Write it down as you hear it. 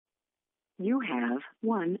You have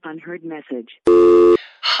one unheard message.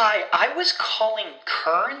 Hi, I was calling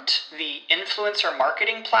Current, the influencer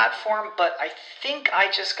marketing platform, but I think I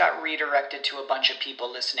just got redirected to a bunch of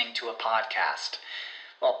people listening to a podcast.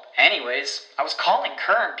 Well, anyways, I was calling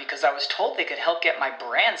Current because I was told they could help get my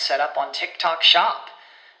brand set up on TikTok Shop,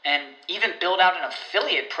 and even build out an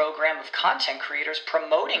affiliate program of content creators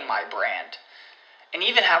promoting my brand, and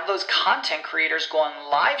even have those content creators go on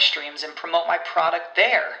live streams and promote my product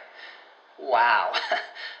there. Wow,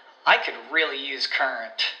 I could really use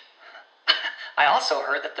Current. I also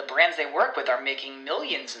heard that the brands they work with are making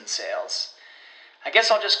millions in sales. I guess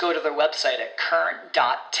I'll just go to their website at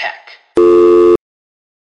current.tech.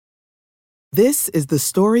 This is the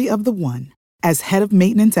story of the one. As head of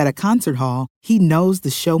maintenance at a concert hall, he knows the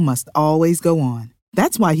show must always go on.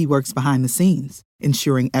 That's why he works behind the scenes,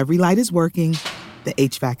 ensuring every light is working, the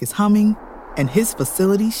HVAC is humming, and his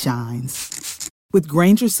facility shines. With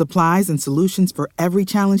Grainger's supplies and solutions for every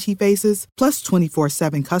challenge he faces, plus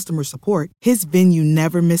 24/7 customer support, his venue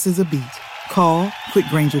never misses a beat. Call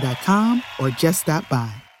quickgrainger.com or just stop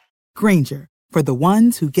by. Grainger, for the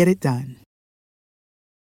ones who get it done.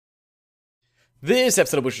 This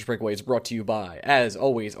episode of Butcher's Breakaway is brought to you by, as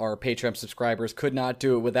always, our Patreon subscribers. Could not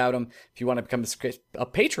do it without them. If you want to become a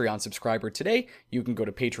Patreon subscriber today, you can go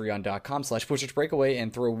to patreon.com/Butcher's Breakaway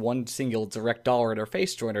and throw one single direct dollar at our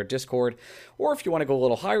face, join our Discord. Or if you want to go a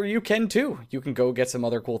little higher, you can too. You can go get some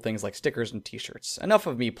other cool things like stickers and t-shirts. Enough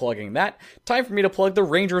of me plugging that. Time for me to plug the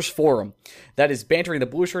Rangers Forum. That is bantering the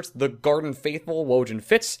Blue Shirts, the Garden Faithful, Woj and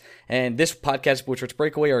Fitz. And this podcast, Butcher's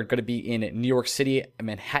Breakaway, are going to be in New York City,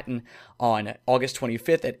 Manhattan, on August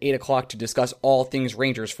 25th at 8 o'clock to discuss all things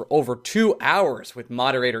Rangers for over 2 hours with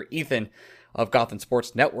moderator Ethan of Gotham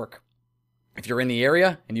Sports Network. If you're in the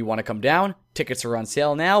area and you want to come down, tickets are on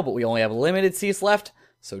sale now, but we only have limited seats left,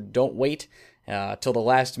 so don't wait till the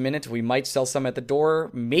last minute. We might sell some at the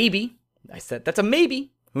door, maybe. I said that's a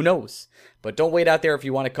maybe. Who knows? But don't wait out there if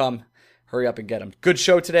you want to come. Hurry up and get them. Good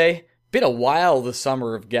show today. Been a while this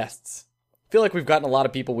summer of guests. Feel like we've gotten a lot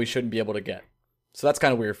of people we shouldn't be able to get. So that's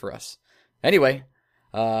kind of weird for us. Anyway,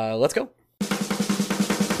 let's go.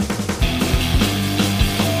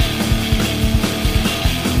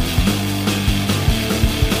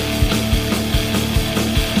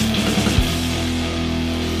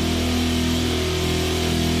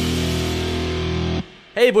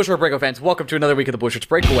 Hey, Bushwick Breakaway fans, welcome to another week of the Bushwick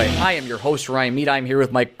Breakaway. I am your host, Ryan Mead. I'm here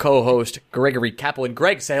with my co-host, Gregory Kaplan.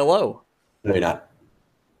 Greg, say hello. No, you're not.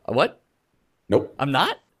 What? Nope. I'm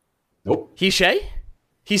not? Nope. He's Shay?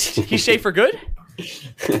 He's Shay for good?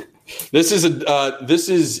 This is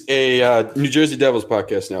a New Jersey Devils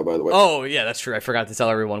podcast now, by the way. Oh, yeah, that's true. I forgot to tell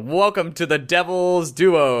everyone. Welcome to the Devils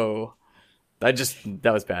Duo. That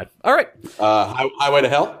was bad. All right. Highway to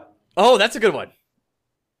Hell? Oh, that's a good one.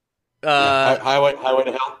 Highway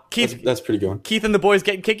to Hell? Keith, that's pretty good one. Keith and the boys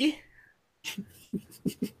getting kicky?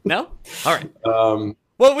 No? All right.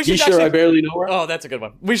 Well, we should I barely know her. Oh, that's a good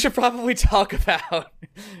one. We should probably talk about...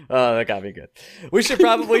 Oh, that got me good. We should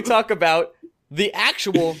probably talk about the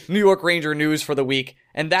actual New York Ranger news for the week,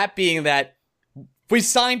 and that being that we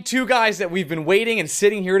signed two guys that we've been waiting and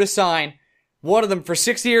sitting here to sign, one of them for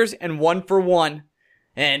 6 years and one for 1.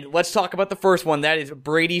 And let's talk about the first one. That is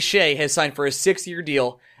Brady Skjei has signed for a 6-year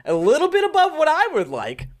deal, a little bit above what I would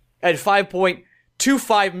like, at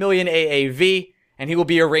 $5.25 million AAV, and he will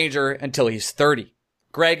be a Ranger until he's 30.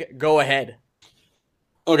 Greg, go ahead.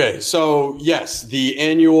 Okay, so yes, the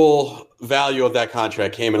annual value of that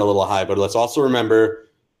contract came in a little high, but let's also remember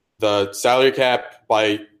the salary cap,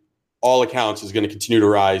 by all accounts, is going to continue to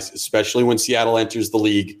rise, especially when Seattle enters the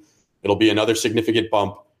league. It'll be another significant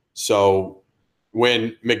bump. So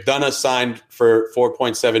when McDonough signed for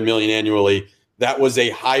 $4.7 million annually, that was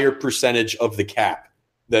a higher percentage of the cap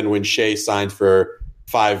than when Skjei signed for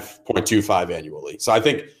 $5.25 annually. So I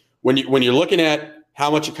think when you're looking at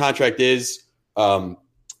how much a contract is,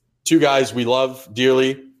 two guys we love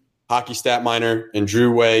dearly, Hockey Stat Miner and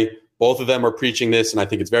Drew Way, both of them are preaching this, and I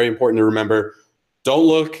think it's very important to remember, don't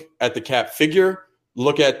look at the cap figure,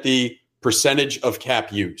 look at the percentage of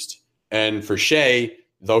cap used. And for Skjei,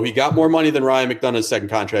 though he got more money than Ryan McDonough's second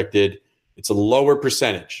contract did, it's a lower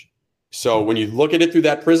percentage. So when you look at it through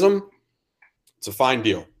that prism, it's a fine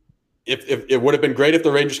deal. If it would have been great if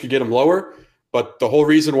the Rangers could get him lower, but the whole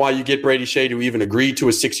reason why you get Brady Skjei to even agree to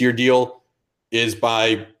a 6-year deal is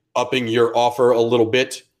by upping your offer a little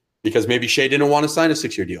bit, because maybe Skjei didn't want to sign a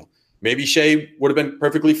 6-year deal. Maybe Skjei would have been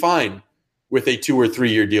perfectly fine with a 2 or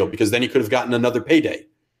 3 year deal, because then he could have gotten another payday.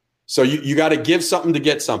 So you got to give something to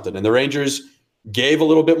get something. And the Rangers gave a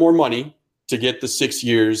little bit more money to get the 6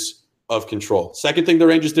 years of control. Second thing the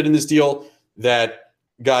Rangers did in this deal that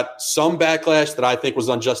got some backlash that I think was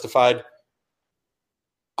unjustified.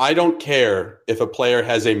 I don't care if a player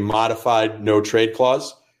has a modified no trade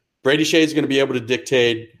clause. Brady Shea is going to be able to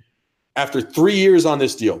dictate, after 3 years on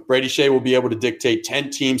this deal, Brady Shea will be able to dictate 10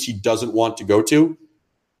 teams he doesn't want to go to.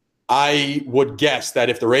 I would guess that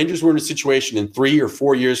if the Rangers were in a situation in 3 or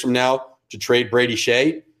 4 years from now to trade Brady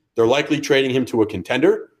Shea, they're likely trading him to a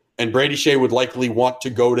contender, and Brady Shea would likely want to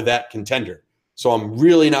go to that contender. So I'm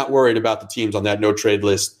really not worried about the teams on that no trade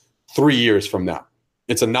list 3 years from now.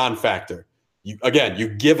 It's a non-factor. You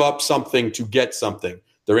give up something to get something.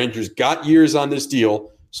 The Rangers got years on this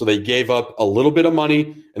deal, so they gave up a little bit of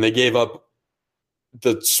money, and they gave up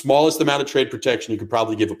the smallest amount of trade protection you could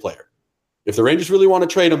probably give a player. If the Rangers really want to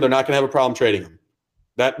trade him, they're not going to have a problem trading him.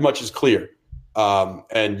 That much is clear.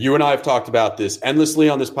 And you and I have talked about this endlessly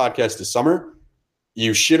on this podcast this summer.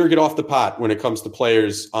 You shit or get off the pot when it comes to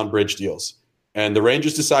players on bridge deals. And the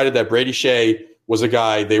Rangers decided that Brady Shea was a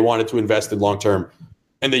guy they wanted to invest in long-term,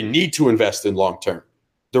 and they need to invest in long-term.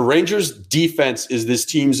 The Rangers' defense is this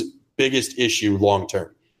team's biggest issue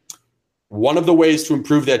long-term. One of the ways to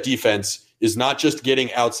improve that defense is not just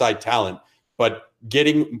getting outside talent, but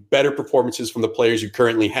getting better performances from the players you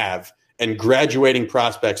currently have and graduating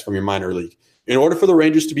prospects from your minor league. In order for the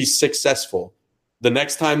Rangers to be successful, the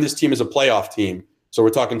next time this team is a playoff team, so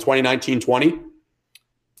we're talking 2019-20,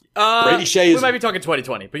 Brady Shea we might be talking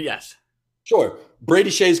 2020, but yes. Sure. Brady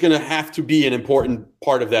Shea is going to have to be an important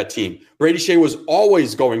part of that team. Brady Shea was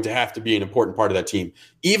always going to have to be an important part of that team.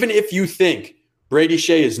 Even if you think Brady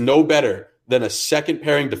Shea is no better than a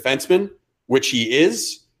second-pairing defenseman, which he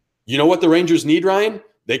is, you know what the Rangers need, Ryan?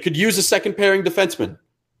 They could use a second-pairing defenseman.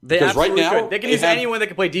 They because absolutely right now, could. They can use anyone that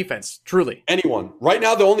can play defense, truly. Anyone. Right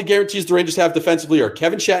now, the only guarantees the Rangers have defensively are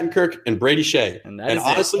Kevin Shattenkirk and Brady Shea. And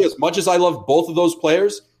honestly, as much as I love both of those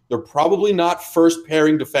players, they're probably not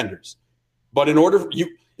first-pairing defenders. But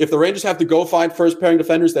if the Rangers have to go find first-pairing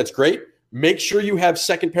defenders, that's great. Make sure you have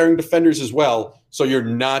second-pairing defenders as well, so you're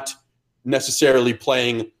not necessarily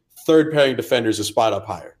playing third-pairing defenders a spot up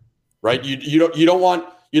higher, right? You don't want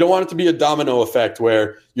it to be a domino effect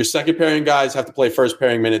where your second-pairing guys have to play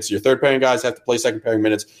first-pairing minutes, your third-pairing guys have to play second-pairing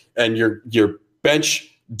minutes, and your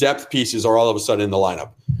bench depth pieces are all of a sudden in the lineup.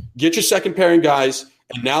 Get your second-pairing guys,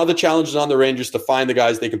 and now the challenge is on the Rangers to find the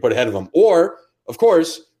guys they can put ahead of them. Or, of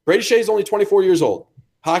course, Brady Shea is only 24 years old.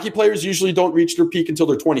 Hockey players usually don't reach their peak until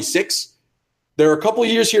they're 26. There are a couple of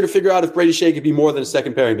years here to figure out if Brady Shea could be more than a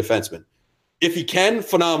second-pairing defenseman. If he can,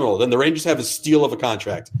 phenomenal. Then the Rangers have a steal of a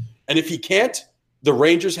contract. And if he can't, the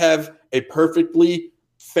Rangers have a perfectly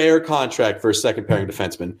fair contract for a second-pairing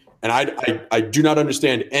defenseman. And I do not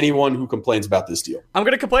understand anyone who complains about this deal. I'm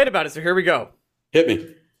going to complain about it, so here we go. Hit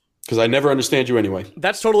me, because I never understand you anyway.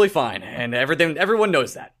 That's totally fine, and everyone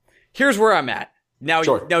knows that. Here's where I'm at. Now,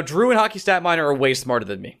 Sure. Now, Drew and Hockey Stat Miner are way smarter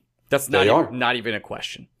than me. That's not even a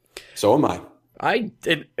question. So am I.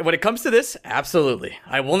 When it comes to this, absolutely.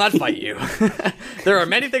 I will not fight you. There are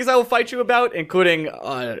many things I will fight you about, including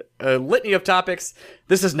a litany of topics.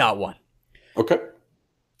 This is not one. Okay.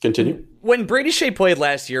 Continue. When Brady Shea played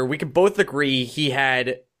last year, we could both agree he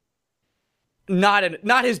had not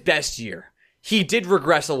his best year. He did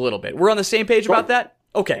regress a little bit. We're on the same page about that?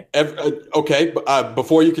 Okay. Okay.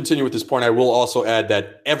 Before you continue with this point, I will also add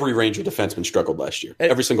that every Ranger defenseman struggled last year.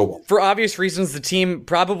 Every single one. For obvious reasons, the team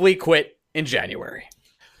probably quit in January.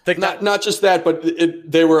 Not just that, but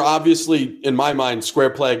they were obviously, in my mind, square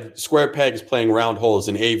pegs playing round holes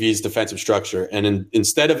in AV's defensive structure. And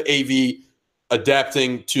instead of AV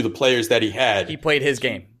adapting to the players that he had, he played his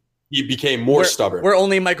game. He became more stubborn. Where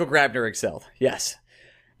only Michael Grabner excelled. Yes.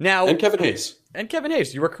 Now, and Kevin Hayes. And Kevin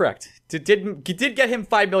Hayes, you were correct. Did get him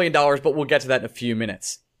 $5 million, but we'll get to that in a few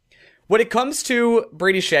minutes. When it comes to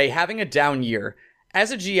Brady Shea having a down year,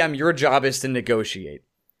 as a GM, your job is to negotiate.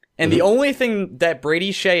 And the only thing that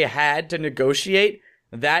Brady Shea had to negotiate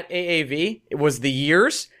that AAV was the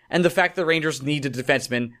years and the fact the Rangers need a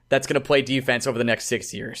defenseman that's going to play defense over the next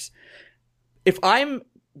 6 years. If I'm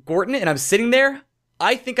Gorton and I'm sitting there,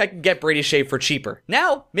 I think I can get Brady Shea for cheaper.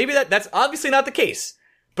 Now, maybe that's obviously not the case.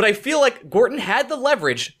 But I feel like Gorton had the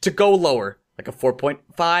leverage to go lower, like a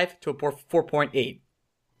 4.5 to a 4.8.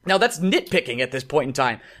 Now, that's nitpicking at this point in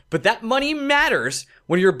time, but that money matters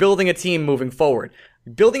when you're building a team moving forward.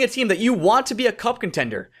 Building a team that you want to be a cup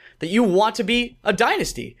contender, that you want to be a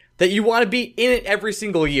dynasty, that you want to be in it every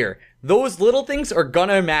single year. Those little things are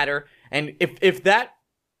gonna matter, and if that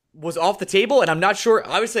was off the table, and I'm not sure,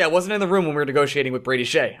 obviously I wasn't in the room when we were negotiating with Brady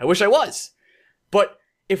Shea. I wish I was. But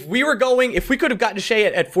if we could have gotten Shea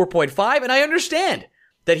at 4.5, and I understand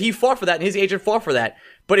that he fought for that and his agent fought for that.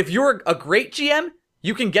 But if you're a great GM,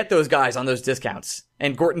 you can get those guys on those discounts.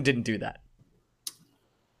 And Gorton didn't do that.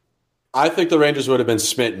 I think the Rangers would have been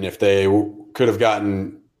smitten if they could have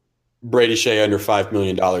gotten Brady Shea under $5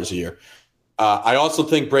 million a year. I also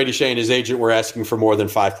think Brady Shea and his agent were asking for more than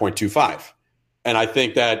 5.25. And I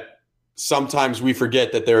think that sometimes we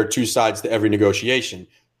forget that there are two sides to every negotiation.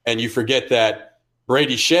 And you forget that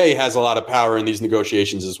Brady Shea has a lot of power in these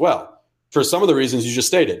negotiations as well. For some of the reasons you just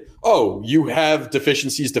stated. Oh, you have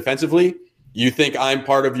deficiencies defensively. You think I'm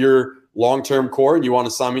part of your long-term core and you want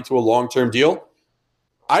to sign me to a long-term deal?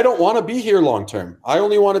 I don't want to be here long-term. I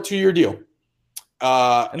only want a 2-year deal.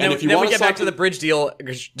 And then we get back to the bridge deal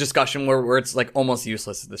discussion where it's like almost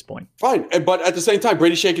useless at this point. Fine. But at the same time,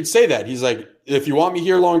 Brady Shea could say that. He's like, if you want me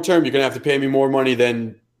here long-term, you're going to have to pay me more money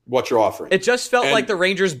than what you're offering. It just felt like the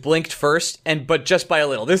Rangers blinked first, but just by a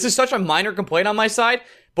little. This is such a minor complaint on my side,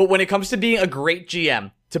 but when it comes to being a great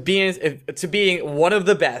GM, to being one of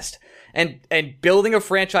the best, and building a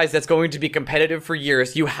franchise that's going to be competitive for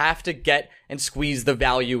years, you have to get and squeeze the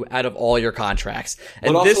value out of all your contracts.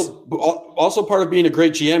 And but also part of being a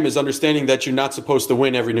great GM is understanding that you're not supposed to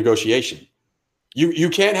win every negotiation. You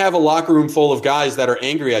can't have a locker room full of guys that are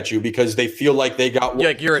angry at you because they feel like they got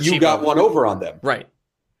you got one over on them. Right.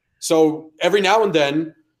 So every now and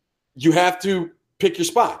then you have to pick your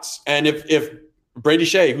spots. And if Brady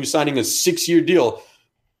Shea, who's signing a 6-year deal,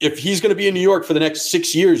 if he's going to be in New York for the next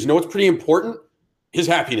 6 years, you know what's pretty important? His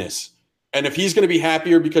happiness. And if he's going to be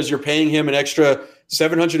happier because you're paying him an extra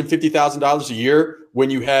 $750,000 a year when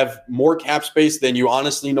you have more cap space than you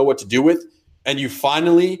honestly know what to do with, and you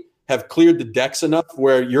finally have cleared the decks enough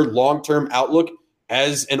where your long-term outlook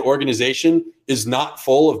as an organization is not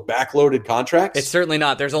full of backloaded contracts? It's certainly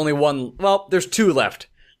not. There's only one. Well, there's 2 left.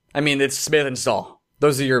 I mean, it's Smith and Stahl.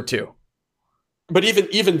 Those are your 2. But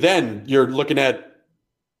even then, you're looking at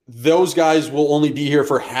those guys will only be here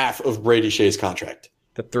for half of Brady Shea's contract.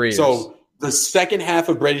 The 3 years. So the second half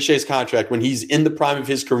of Brady Shea's contract, when he's in the prime of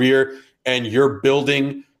his career and you're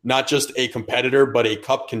building not just a competitor, but a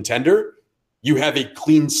cup contender, you have a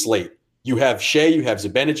clean slate. You have Shea, you have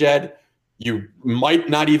Zibanejad. You might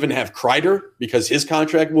not even have Kreider because his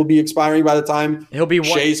contract will be expiring by the time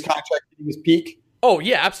Shea's contract hitting his peak. Oh,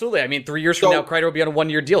 yeah, absolutely. I mean, 3 years from now, Kreider will be on a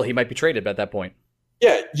 1-year deal. He might be traded at that point.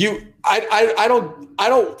 Yeah, I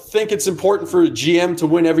don't think it's important for a GM to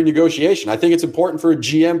win every negotiation. I think it's important for a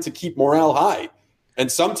GM to keep morale high.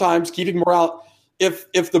 And sometimes keeping morale,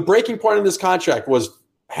 if the breaking point in this contract was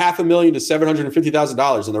 $500,000 to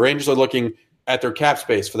 $750,000 and the Rangers are looking at their cap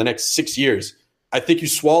space for the next 6 years, I think you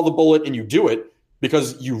swallow the bullet and you do it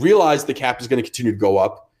because you realize the cap is going to continue to go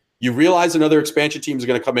up. You realize another expansion team is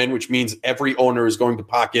going to come in, which means every owner is going to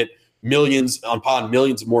pocket millions upon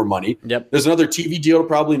millions of more money. Yep. There's another TV deal to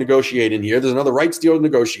probably negotiate in here. There's another rights deal to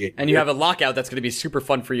negotiate. And you have a lockout that's going to be super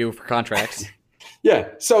fun for you for contracts. Yeah.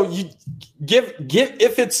 So you give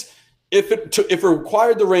if it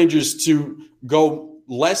required the Rangers to go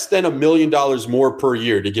less than $1 million more per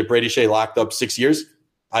year to get Brady Shea locked up 6 years,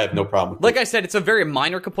 I have no problem with Like I said, it's a very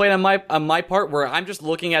minor complaint on my part where I'm just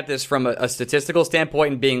looking at this from a statistical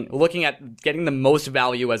standpoint and looking at getting the most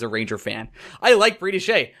value as a Ranger fan. I like Brady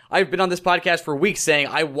Shea. I've been on this podcast for weeks saying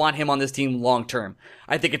I want him on this team long term.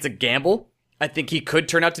 I think it's a gamble. I think he could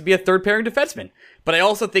turn out to be a third pairing defenseman, but I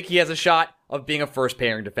also think he has a shot of being a first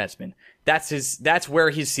pairing defenseman. That's where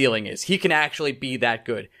his ceiling is. He can actually be that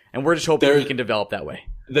good, and we're just hoping he can develop that way.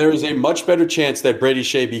 There is a much better chance that Brady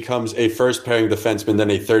Shea becomes a first-pairing defenseman than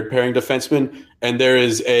a third-pairing defenseman, and there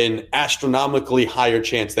is an astronomically higher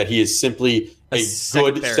chance that he is simply a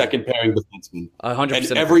good second-pairing defenseman.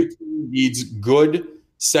 100%. And every team needs good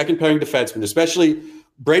second-pairing defensemen, especially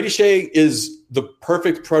Brady Shea is the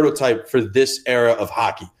perfect prototype for this era of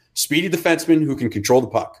hockey. Speedy defenseman who can control the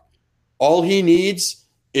puck. All he needs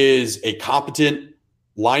is a competent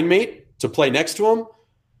line mate to play next to him,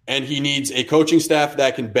 and he needs a coaching staff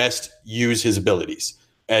that can best use his abilities.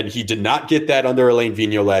 And he did not get that under Alain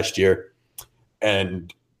Vigneault last year.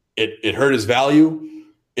 And it hurt his value.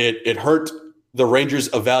 It hurt the Rangers'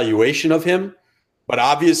 evaluation of him. But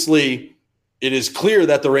obviously, it is clear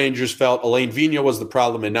that the Rangers felt Alain Vigneault was the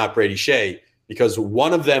problem and not Brady Shea, because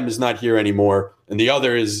one of them is not here anymore, and the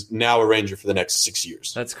other is now a Ranger for the next 6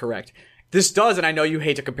 years. That's correct. This does, and I know you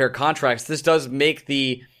hate to compare contracts, this does make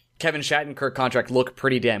the Kevin Shattenkirk contract look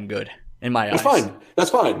pretty damn good in my eyes.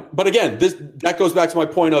 That's fine. But again, that goes back to my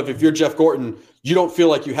point of if you're Jeff Gorton, you don't feel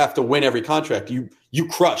like you have to win every contract. You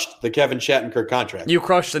crushed the Kevin Shattenkirk contract. You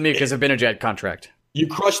crushed the Mika Zibanejad contract. You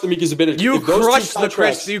crushed the Mika Zibanejad. You crushed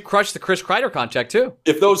the Chris Kreider contract too.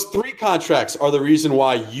 If those 3 contracts are the reason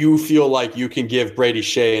why you feel like you can give Brady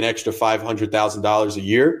Shea an extra $500,000 a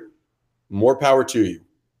year, more power to you.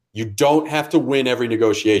 You don't have to win every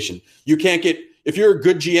negotiation. You can't get. If you're a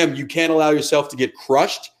good GM, you can't allow yourself to get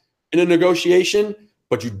crushed in a negotiation,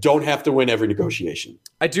 but you don't have to win every negotiation.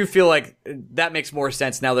 I do feel like that makes more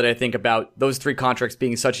sense now that I think about those 3 contracts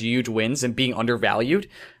being such huge wins and being undervalued.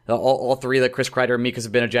 All 3 of the Chris Kreider, Mika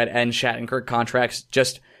Zibanejad, and Shattenkirk contracts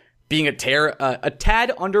just being a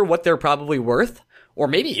tad under what they're probably worth, or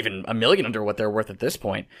maybe even $1 million under what they're worth at this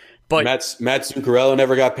point. But Matt Zuccarello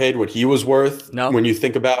never got paid what he was worth. No. When you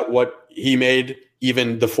think about what he made,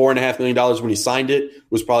 even the $4.5 million when he signed it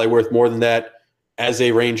was probably worth more than that as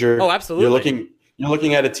a Ranger. Oh, absolutely. You're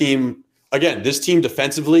looking at a team again. This team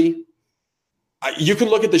defensively, you can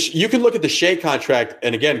look at the Shea contract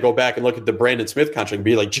and again go back and look at the Brandon Smith contract and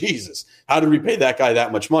be like, Jesus, how did we pay that guy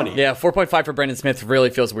that much money? Yeah, 4.5 for Brandon Smith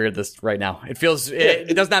really feels weird this right now. It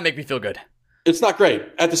does not make me feel good. It's not great.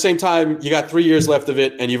 At the same time, you got 3 years left of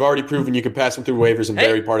it, and you've already proven you can pass him through waivers and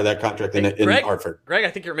bury part of that contract in Hartford. Greg,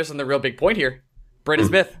 I think you're missing the real big point here. Brandon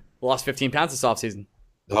Smith lost 15 pounds this offseason.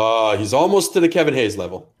 He's almost to the Kevin Hayes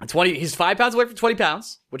level. He's 5 pounds away from 20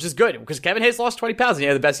 pounds, which is good because Kevin Hayes lost 20 pounds and he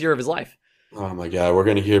had the best year of his life. Oh my God, we're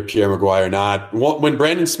going to hear Pierre McGuire not. When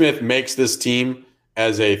Brandon Smith makes this team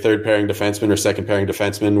as a third pairing defenseman or second pairing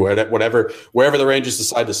defenseman, wherever the Rangers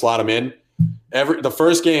decide to slot him in, the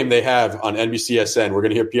first game they have on NBCSN, we're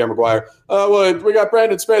going to hear Pierre McGuire. Well, we got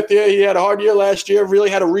Brandon Smith here. He had a hard year last year. Really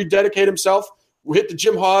had to rededicate himself. We hit the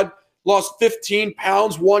gym hard. Lost 15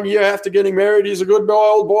 pounds 1 year after getting married. He's a good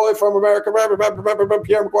old boy from America.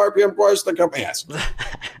 Pierre McGuire, stick up my ass.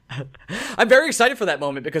 I'm very excited for that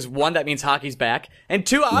moment because 1, that means hockey's back, and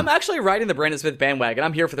 2, I'm actually riding the Brandon Smith bandwagon.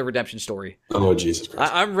 I'm here for the redemption story. Oh, Jesus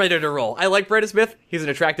Christ. I'm ready to roll. I like Brandon Smith. He's an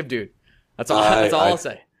attractive dude. That's all I'll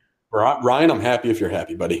say. Ryan, I'm happy if you're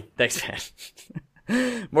happy, buddy. Thanks,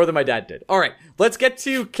 man. More than my dad did. All right, let's get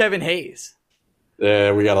to Kevin Hayes. We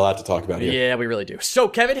got a lot to talk about here. Yeah, we really do. So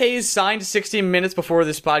Kevin Hayes signed 16 minutes before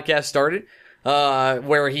this podcast started,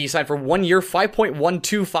 where he signed for 1 year,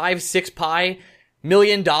 $5.1256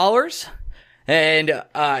 million. And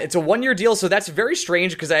it's a 1 year deal, so that's very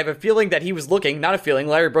strange because I have a feeling that he was looking, not a feeling,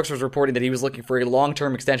 Larry Brooks was reporting that he was looking for a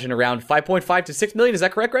long-term extension around $5.5 to $6 million. Is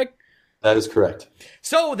that correct, Greg? That is correct.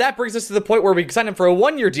 So that brings us to the point where we signed him for a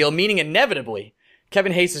 1 year deal, meaning inevitably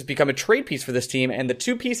Kevin Hayes has become a trade piece for this team, and the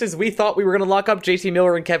 2 pieces we thought we were going to lock up, JT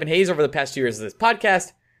Miller and Kevin Hayes, over the past 2 years of this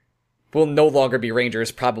podcast, will no longer be Rangers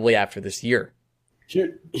probably after this year.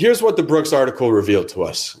 Here's what the Brooks article revealed to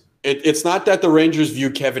us. It's not that the Rangers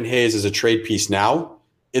view Kevin Hayes as a trade piece now.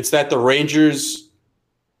 It's that the Rangers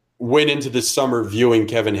went into this summer viewing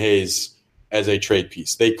Kevin Hayes as a trade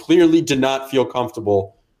piece. They clearly did not feel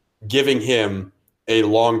comfortable giving him a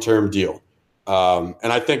long-term deal. And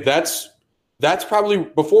I think that's probably,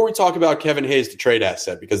 before we talk about Kevin Hayes, the trade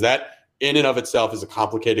asset, because that in and of itself is a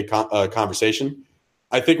complicated conversation.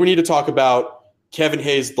 I think we need to talk about Kevin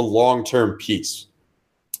Hayes, the long-term piece.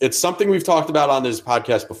 It's something we've talked about on this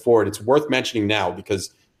podcast before, and it's worth mentioning now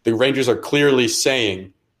because the Rangers are clearly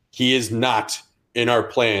saying he is not in our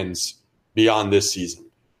plans beyond this season.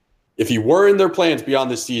 If he were in their plans beyond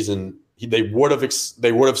this season, they would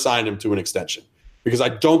have signed him to an extension, because I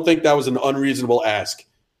don't think that was an unreasonable ask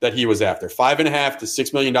that he was after. $5.5 to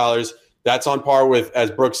 $6 million. That's on par with, as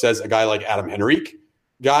Brooks says, a guy like Adam Henrique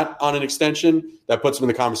got on an extension. That puts him in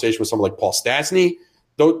the conversation with someone like Paul Stastny.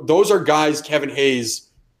 Those are guys Kevin Hayes,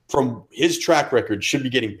 from his track record, should be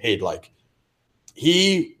getting paid like.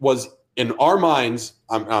 He was, in our minds,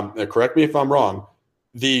 correct me if I'm wrong,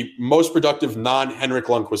 the most productive non-Henrik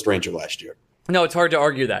Lundqvist Ranger last year. No, it's hard to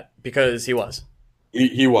argue that because he was.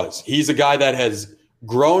 He was. He's a guy that has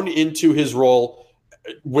grown into his role,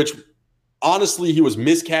 which honestly he was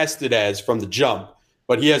miscasted as from the jump,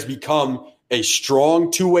 but he has become a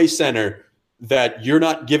strong two-way center that you're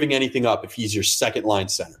not giving anything up if he's your second-line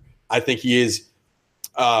center. I think he is.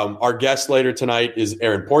 Our guest later tonight is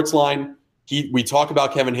Aaron Portzline. We talk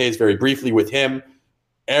about Kevin Hayes very briefly with him.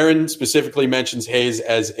 Aaron specifically mentions Hayes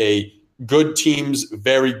as a good team's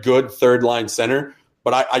very good third-line center,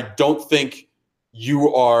 but I don't think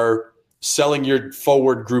you are selling your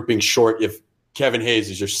forward grouping short if Kevin Hayes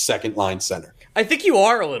is your second-line center. I think you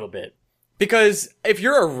are a little bit, because if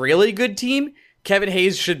you're a really good team, Kevin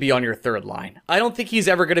Hayes should be on your third line. I don't think he's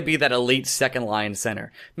ever going to be that elite second-line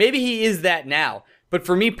center. Maybe he is that now. But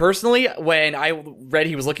for me personally, when I read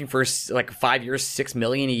he was looking for like 5 years, $6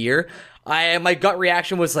 million a year, my gut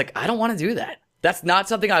reaction was like, I don't want to do that. That's not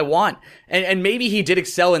something I want. And maybe he did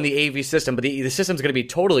excel in the AV system, but the system's going to be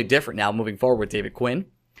totally different now moving forward with David Quinn.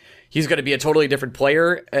 He's going to be a totally different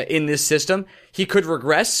player in this system. He could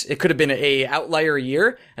regress. It could have been a outlier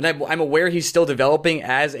year, and I'm aware he's still developing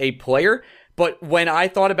as a player. But when I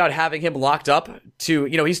thought about having him locked up to,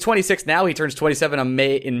 he's 26 now. He turns 27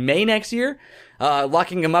 in May next year.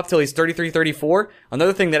 locking him up till he's 33, 34.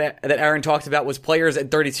 Another thing that Aaron talked about was players at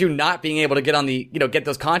 32 not being able to get on get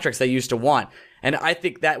those contracts they used to want. And I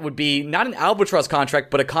think that would be not an albatross contract,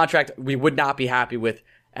 but a contract we would not be happy with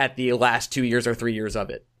at the last 2 years or 3 years of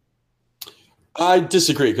it. I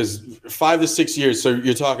disagree, because 5 to 6 years, so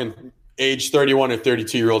you're talking age 31 or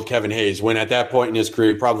 32-year-old Kevin Hayes, when at that point in his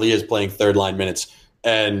career he probably is playing third-line minutes,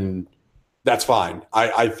 and that's fine.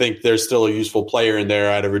 I think there's still a useful player in there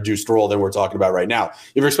at a reduced role than we're talking about right now.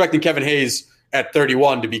 If you're expecting Kevin Hayes at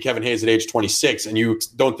 31 to be Kevin Hayes at age 26, and you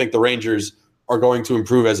don't think the Rangers are going to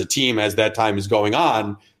improve as a team as that time is going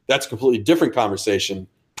on, that's a completely different conversation.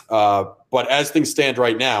 But as things stand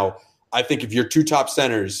right now, I think if your two top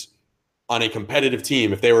centers on a competitive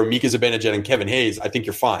team, if they were Mika Zibanejad and Kevin Hayes, I think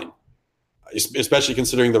you're fine, especially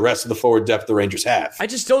considering the rest of the forward depth the Rangers have. I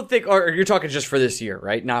just don't think, or you're talking just for this year,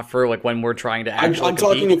 right? Not for like when we're trying to actually I'm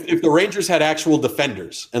talking if the Rangers had actual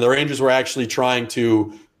defenders and the Rangers were actually trying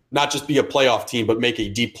to not just be a playoff team, but make a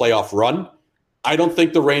deep playoff run, I don't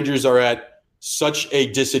think the Rangers are at such a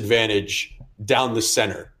disadvantage down the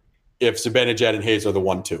center if Zibanejad and Hayes are the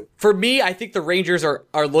 1-2. For me, I think the Rangers are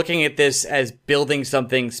looking at this as building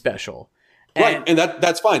something special. Right, and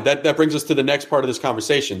that's fine. That brings us to the next part of this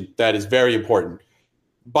conversation that is very important.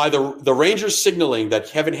 By the Rangers signaling that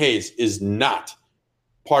Kevin Hayes is not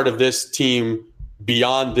part of this team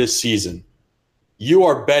beyond this season, you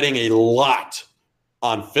are betting a lot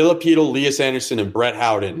on Filipino, Elias Anderson, and Brett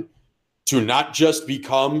Howden to not just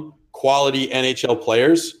become quality NHL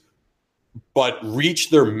players, but reach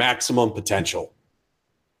their maximum potential.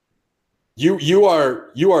 You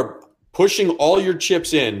are pushing all your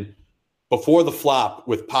chips in before the flop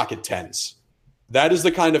with pocket tens. That is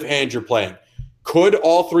the kind of hand you're playing. Could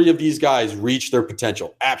all three of these guys reach their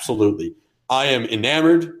potential? Absolutely. I am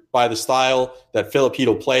enamored by the style that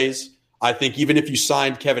Filipino plays. I think even if you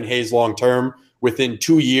signed Kevin Hayes long-term, within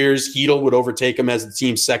 2 years, Hedl would overtake him as the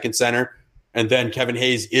team's second center. And then Kevin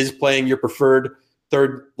Hayes is playing your preferred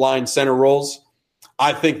third-line center roles.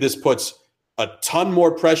 I think this puts a ton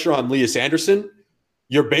more pressure on Elias Anderson.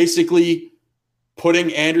 You're basically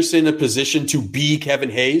putting Anderson in a position to be Kevin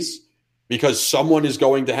Hayes because someone is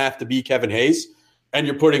going to have to be Kevin Hayes. And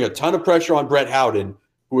you're putting a ton of pressure on Brett Howden,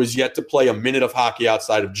 who has yet to play a minute of hockey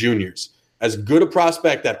outside of juniors. As good a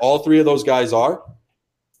prospect that all three of those guys are,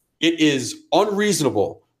 it is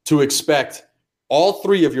unreasonable to expect all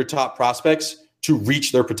three of your top prospects to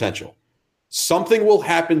reach their potential. Something will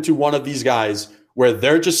happen to one of these guys where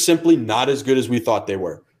they're just simply not as good as we thought they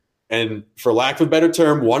were. And for lack of a better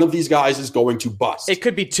term, one of these guys is going to bust. It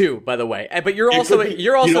could be two, by the way. But you're It also could be-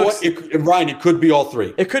 you know what? Ryan, it could be all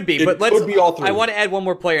three. It could be, It but could be all three. I want to add one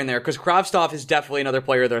more player in there because Kravtsov is definitely another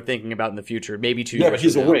player they're thinking about in the future, maybe 2 years. Yeah, but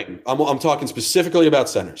he's from a now. wing. I'm talking specifically about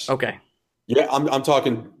centers. Okay. Yeah, I'm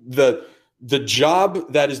talking the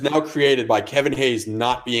job that is now created by Kevin Hayes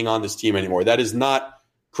not being on this team anymore. That is not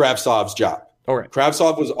Kravtsov's job. All right.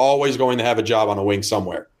 Kravtsov was always going to have a job on a wing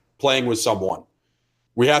somewhere, playing with someone.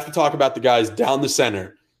 We have to talk about the guys down the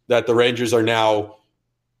center that the Rangers are now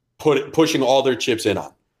pushing all their chips in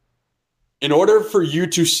on. In order for you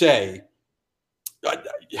to say,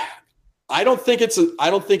 I don't think it's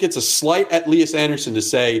a slight at Elias Anderson to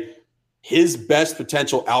say his best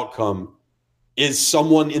potential outcome is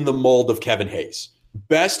someone in the mold of Kevin Hayes.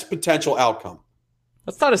 Best potential outcome.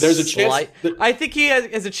 That's not a There's a slight. chance I think he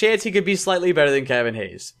has a chance he could be slightly better than Kevin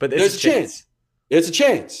Hayes, but There's it's a chance. It's a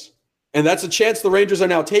chance. And that's a chance the Rangers are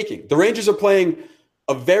now taking. The Rangers are playing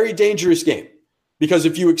a very dangerous game because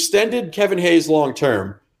if you extended Kevin Hayes long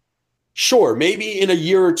term, sure, maybe in a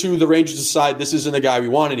year or two, the Rangers decide this isn't the guy we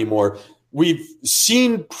want anymore. We've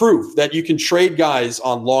seen proof that you can trade guys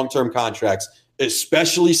on long-term contracts,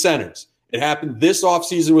 especially centers. It happened this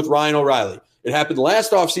offseason with Ryan O'Reilly. It happened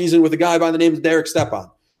last offseason with a guy by the name of Derek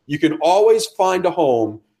Stepan. You can always find a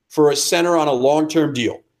home for a center on a long-term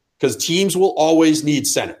deal because teams will always need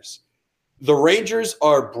centers. The Rangers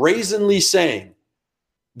are brazenly saying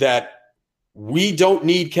that we don't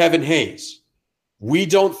need Kevin Hayes. We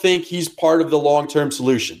don't think he's part of the long-term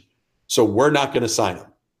solution, so we're not going to sign him.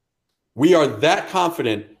 We are that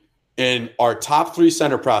confident in our top three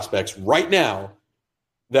center prospects right now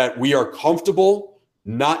that we are comfortable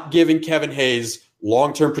not giving Kevin Hayes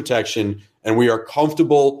long-term protection, and we are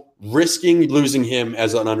comfortable risking losing him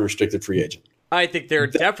as an unrestricted free agent. I think they're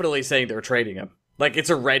definitely saying they're trading him. Like it's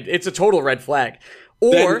a total red flag.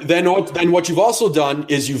 Or then what you've also done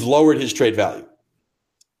is you've lowered his trade value.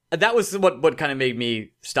 that was what kind of made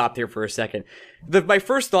me stop here for a second. My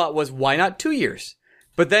first thought was, why not 2 years?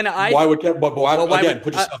 But then you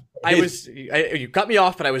cut me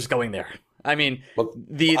off, but I was going there. I mean,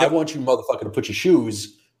 I want you, motherfucker, to put your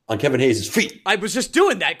shoes on Kevin Hayes' feet. I was just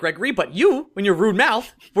doing that, Gregory, but you, when your rude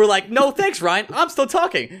mouth, were like, no thanks, Ryan. I'm still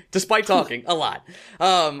talking, despite talking a lot.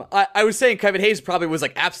 I was saying Kevin Hayes probably was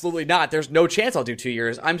like, absolutely not. There's no chance I'll do 2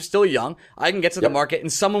 years. I'm still young. I can get to the market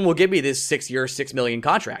and someone will give me this 6-year, $6 million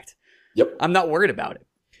contract. Yep. I'm not worried about it.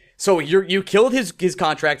 So you killed his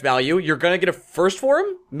contract value. You're going to get a first for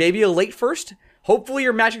him, maybe a late first. Hopefully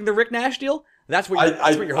you're matching the Rick Nash deal. That's what you're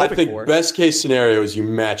hoping for. I think best case scenario is you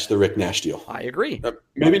match the Rick Nash deal. I agree.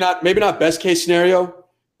 Maybe not best case scenario,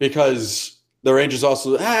 because the Rangers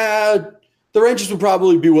also the Rangers would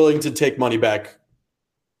probably be willing to take money back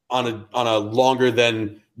on a longer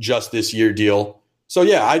than just this year deal. So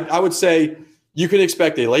yeah, I would say you can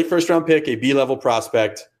expect a late first round pick, a B-level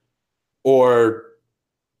prospect, or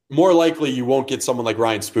more likely you won't get someone like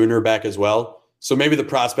Ryan Spooner back as well. So maybe the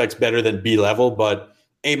prospect's better than B-level, but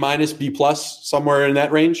A-, B+, somewhere in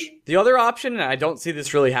that range. The other option, and I don't see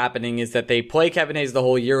this really happening, is that they play Kevin Hayes the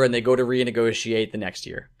whole year and they go to renegotiate the next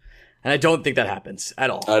year. And I don't think that happens at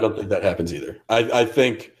all. I don't think that happens either. I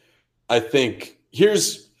think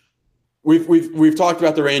we've talked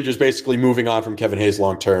about the Rangers basically moving on from Kevin Hayes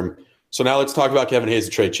long term. So now let's talk about Kevin Hayes,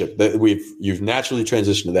 the trade chip. You've naturally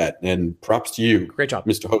transitioned to that, and props to you. Great job,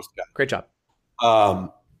 Mr. Host guy. Great job.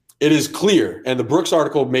 It is clear, and the Brooks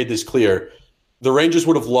article made this clear. The Rangers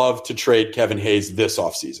would have loved to trade Kevin Hayes this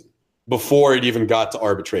offseason before it even got to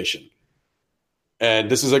arbitration.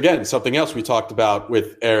 And this is, again, something else we talked about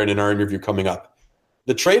with Aaron in our interview coming up.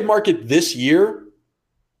 The trade market this year,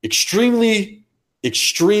 extremely,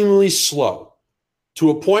 extremely slow,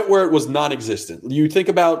 to a point where it was non-existent. You think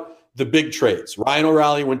about the big trades. Ryan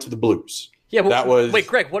O'Reilly went to the Blues. Yeah, wait,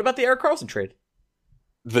 Greg, what about the Erik Karlsson trade?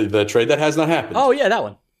 The trade that has not happened. Oh, yeah, that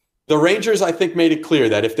one. The Rangers, I think, made it clear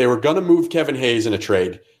that if they were going to move Kevin Hayes in a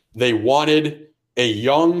trade, they wanted a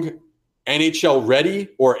young NHL-ready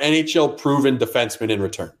or NHL-proven defenseman in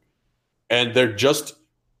return. And there just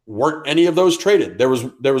weren't any of those traded. There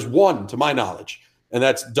was one, to my knowledge, and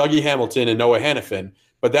that's Dougie Hamilton and Noah Hanifin.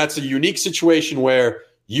 But that's a unique situation where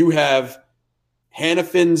you have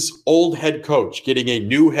Hanifin's old head coach getting a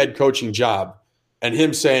new head coaching job and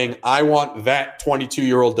him saying, I want that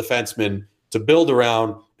 22-year-old defenseman to build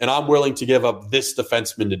around, and I'm willing to give up this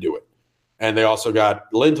defenseman to do it. And they also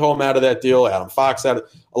got Lindholm out of that deal, Adam Fox out of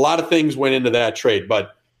a lot of things went into that trade.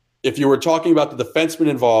 But if you were talking about the defenseman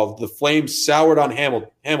involved, the Flames soured on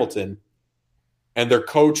Hamilton, and their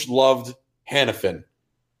coach loved Hanifin.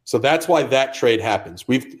 So that's why that trade happens.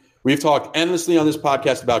 We've talked endlessly on this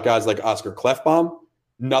podcast about guys like Oscar Klefbom.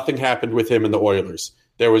 Nothing happened with him and the Oilers.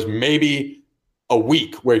 There was maybe a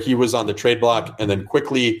week where he was on the trade block, and then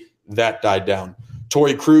quickly that died down.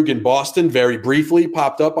 Torrey Krug in Boston very briefly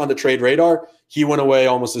popped up on the trade radar. He went away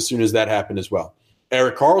almost as soon as that happened as well.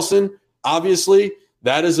 Erik Karlsson, obviously,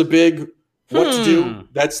 that is a big what to do.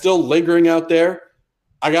 That's still lingering out there.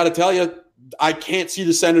 I got to tell you, I can't see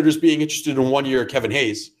the Senators being interested in 1 year Kevin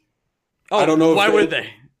Hayes. Oh, I don't know. Why would they?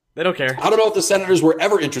 They don't care. I don't know if the Senators were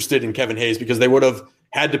ever interested in Kevin Hayes because they would have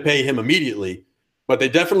had to pay him immediately. But they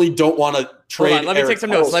definitely don't want to trade. Hold on, let me take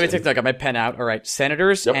some notes. Karlsson. Let me take. I got my pen out. All right,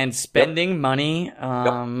 Senators and spending money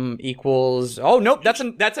equals. Oh nope, that's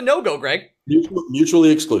a no-go, Greg.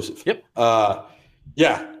 Mutually exclusive. Yep.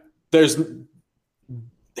 Yeah. There's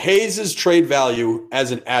Hayes' trade value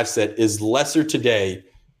as an asset is lesser today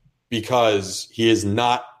because he's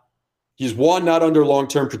one, not under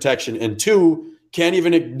long-term protection, and two, can't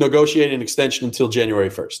even negotiate an extension until January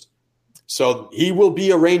 1st. So he will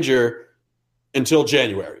be a Ranger until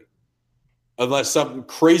January, unless some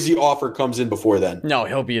crazy offer comes in before then. No,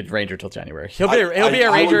 he'll be a Ranger till January. He'll be a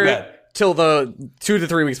Ranger till the 2 to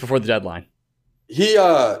 3 weeks before the deadline.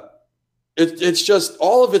 It's just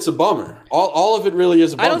all of it's a bummer. All of it really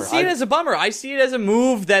is a bummer. I don't see it as a bummer. I see it as a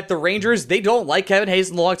move that the Rangers, they don't like Kevin Hayes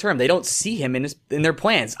in the long term. They don't see him in their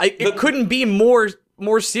plans. It couldn't be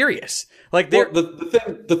more serious. Like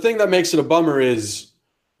the thing that makes it a bummer is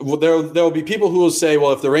there will be people who will say,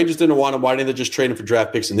 well, if the Rangers didn't want him, why didn't they just trade him for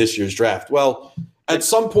draft picks in this year's draft? Well, at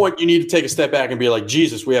some point you need to take a step back and be like,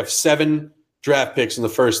 Jesus, we have 7 draft picks in the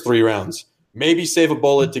first 3 rounds. Maybe save a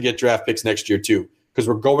bullet to get draft picks next year too, because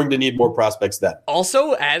we're going to need more prospects then.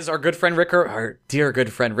 Also, as our dear good friend Rick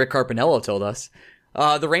Carpinello told us,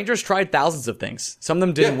 the Rangers tried thousands of things. Some of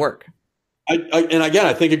them didn't work. And again,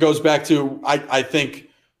 I think it goes back to I think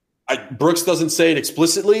Brooks doesn't say it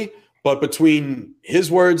explicitly, but between his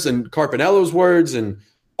words and Carpinello's words and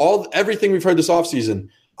everything we've heard this offseason,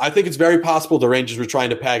 I think it's very possible the Rangers were trying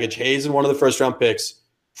to package Hayes in one of the first-round picks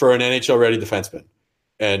for an NHL-ready defenseman.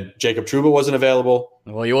 And Jacob Trouba wasn't available.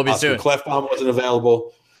 Well, you will be soon. Klefbom wasn't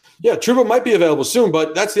available. Yeah, Trouba might be available soon,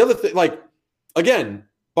 but that's the other thing. Like, again,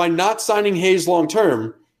 by not signing Hayes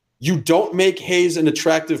long-term, you don't make Hayes an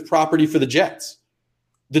attractive property for the Jets.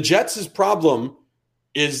 The Jets' problem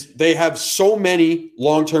is they have so many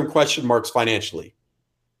long-term question marks financially.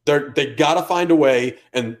 They got to find a way,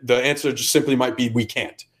 and the answer just simply might be we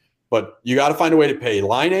can't. But you got to find a way to pay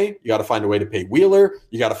Line, you got to find a way to pay Wheeler,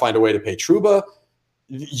 you got to find a way to pay Trouba.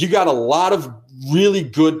 You got a lot of really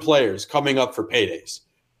good players coming up for paydays.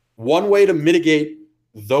 One way to mitigate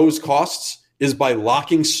those costs is by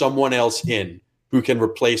locking someone else in who can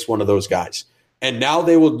replace one of those guys. And now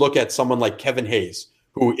they would look at someone like Kevin Hayes,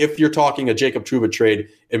 who, if you're talking a Jacob Trouba trade,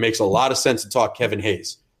 it makes a lot of sense to talk Kevin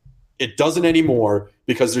Hayes. It doesn't anymore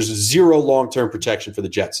because there's zero long-term protection for the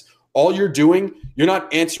Jets. All you're doing, you're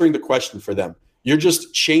not answering the question for them. You're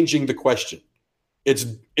just changing the question.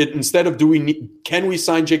 Instead of can we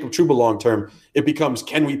sign Jacob Trouba long-term, it becomes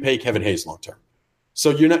can we pay Kevin Hayes long-term? So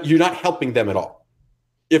you're not helping them at all.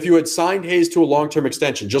 If you had signed Hayes to a long-term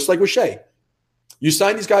extension, just like with Shea, you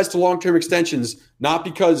sign these guys to long-term extensions not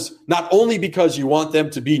only because you want them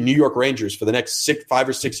to be New York Rangers for the next 5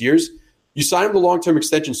 or 6 years. You sign them to long-term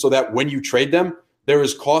extensions so that when you trade them, there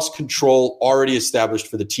is cost control already established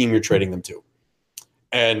for the team you're trading them to.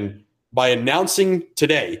 And by announcing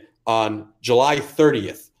today on July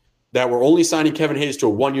 30th that we're only signing Kevin Hayes to a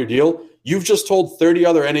one-year deal, you've just told 30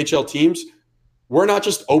 other NHL teams, we're not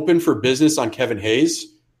just open for business on Kevin Hayes.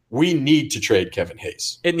 We need to trade Kevin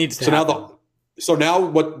Hayes. It needs to happen. So now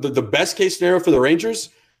what the best case scenario for the Rangers,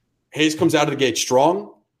 Hayes comes out of the gate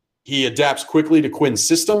strong. He adapts quickly to Quinn's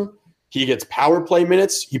system. He gets power play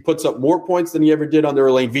minutes. He puts up more points than he ever did under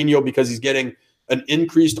Alain Vigneault because he's getting an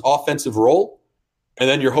increased offensive role. And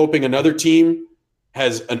then you're hoping another team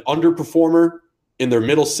has an underperformer in their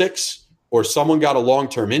middle six, or someone got a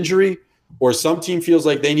long-term injury, or some team feels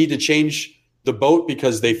like they need to change the boat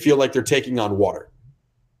because they feel like they're taking on water.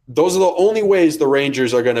 Those are the only ways the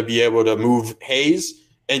Rangers are going to be able to move Hayes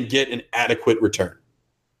and get an adequate return.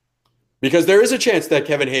 Because there is a chance that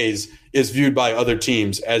Kevin Hayes is viewed by other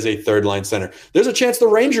teams as a third-line center. There's a chance the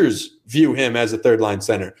Rangers view him as a third-line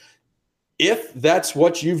center. If that's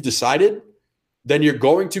what you've decided, then you're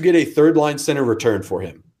going to get a third-line center return for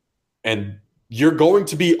him. And you're going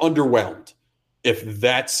to be underwhelmed if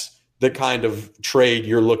that's the kind of trade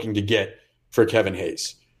you're looking to get for Kevin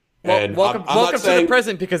Hayes. Well, and welcome to the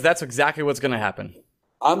present, because that's exactly what's going to happen.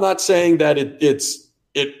 I'm not saying that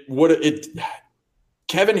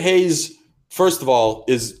Kevin Hayes, first of all,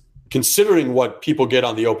 is, considering what people get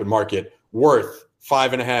on the open market, worth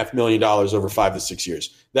 $5.5 million over 5 to 6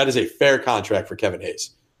 years. That is a fair contract for Kevin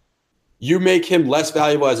Hayes. You make him less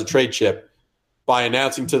valuable as a trade chip by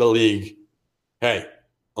announcing to the league, hey,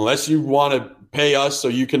 unless you want to pay us so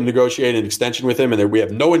you can negotiate an extension with him, and we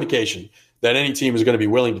have no indication that any team is going to be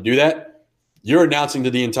willing to do that, you're announcing to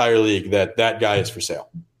the entire league that that guy is for sale.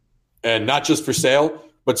 And not just for sale,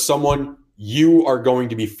 but someone you are going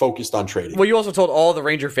to be focused on trading. Well, you also told all the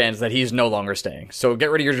Ranger fans that he's no longer staying. So get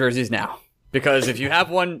rid of your jerseys now. Because if you have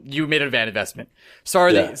one, you made a bad investment.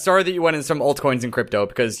 Sorry that you went in some altcoins and crypto,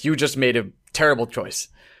 because you just made a terrible choice.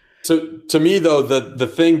 So to me, though, the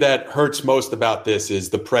thing that hurts most about this is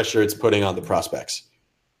the pressure it's putting on the prospects.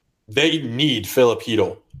 They need Philip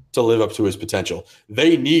Hedl to live up to his potential.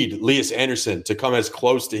 They need Elias Anderson to come as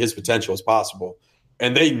close to his potential as possible.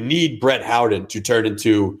 And they need Brett Howden to turn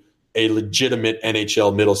into a legitimate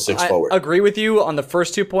NHL middle six forward. I agree with you on the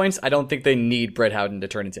first 2 points. I don't think they need Brett Howden to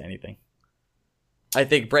turn into anything. I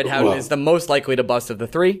think Brett Howden is the most likely to bust of the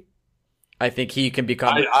three. I think he can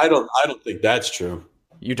become. I don't think that's true.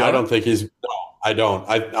 You don't? I don't think he's. No, I don't.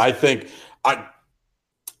 I think I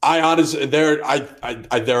honestly there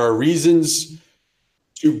are reasons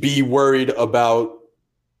to be worried about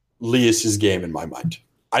Elias's game in my mind.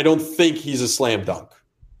 I don't think he's a slam dunk.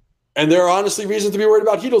 And there are honestly reasons to be worried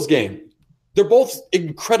about Hedl's game. They're both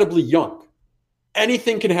incredibly young.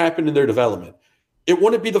 Anything can happen in their development. It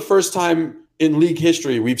wouldn't be the first time in league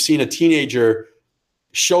history we've seen a teenager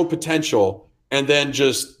show potential and then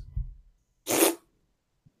just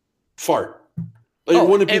fart. It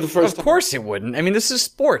wouldn't be the first time. Of course it wouldn't. I mean, this is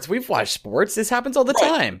sports. We've watched sports. This happens all the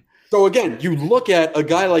time. So again, you look at a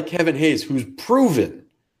guy like Kevin Hayes, who's proven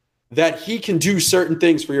that he can do certain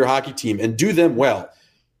things for your hockey team and do them well,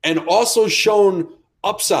 and also shown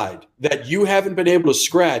upside that you haven't been able to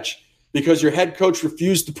scratch because your head coach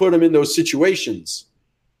refused to put him in those situations.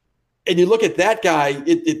 And you look at that guy,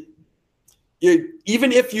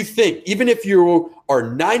 even if you are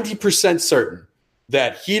 90% certain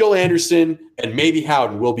that Hedl, Anderson, and maybe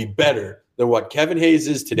Howden will be better than what Kevin Hayes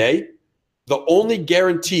is today, the only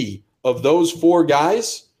guarantee of those four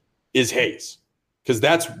guys is Hayes, because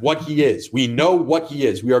that's what he is. We know what he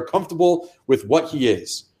is. We are comfortable with what he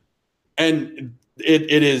is. And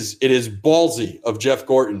it is ballsy of Jeff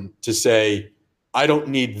Gorton to say, I don't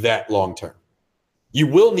need that long term. You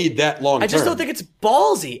will need that long term. I just don't think it's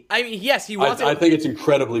ballsy. I mean, yes, he wants it. I think it's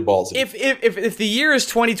incredibly ballsy. If the year is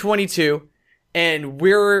 2022 and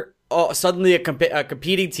we're suddenly a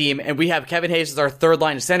competing team and we have Kevin Hayes as our third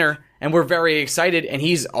line center and we're very excited and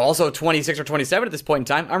he's also 26 or 27 at this point in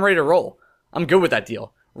time, I'm ready to roll. I'm good with that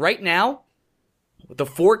deal. Right now, with the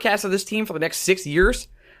forecast of this team for the next 6 years,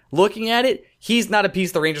 looking at it, he's not a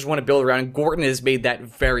piece the Rangers want to build around, and Gorton has made that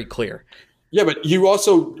very clear. Yeah, but you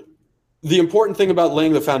also, the important thing about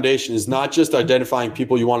laying the foundation is not just identifying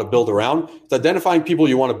people you want to build around, it's identifying people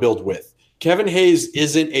you want to build with. Kevin Hayes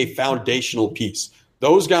isn't a foundational piece.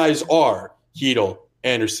 Those guys are Chytil,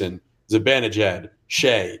 Anderson, Zibanejad,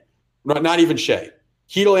 Shea. Not even Shea.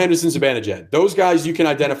 Chytil, Anderson, Zibanejad. Those guys you can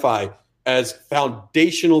identify as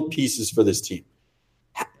foundational pieces for this team.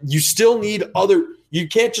 You still need you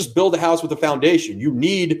can't just build a house with a foundation. You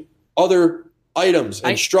need other items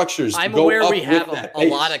and structures to go aware up we have with a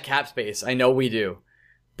lot of cap space. I know we do.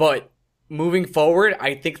 But moving forward,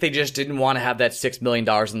 I think they just didn't want to have that $6 million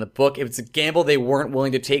in the book. It's a gamble they weren't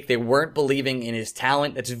willing to take. They weren't believing in his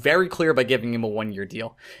talent. It's very clear by giving him a 1-year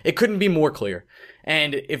deal. It couldn't be more clear.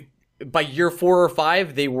 And if by year 4 or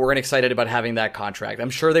 5, they weren't excited about having that contract. I'm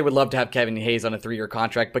sure they would love to have Kevin Hayes on a 3-year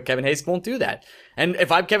contract, but Kevin Hayes won't do that. And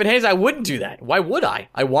if I'm Kevin Hayes, I wouldn't do that. Why would I?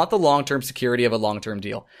 I want the long-term security of a long-term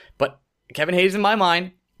deal. But Kevin Hayes, in my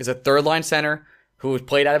mind, is a third-line center who was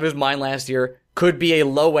played out of his mind last year, could be a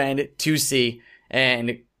low-end 2C,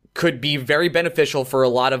 and could be very beneficial for a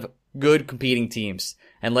lot of good competing teams.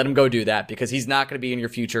 And let him go do that, because he's not going to be in your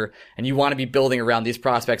future, and you want to be building around these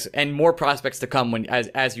prospects and more prospects to come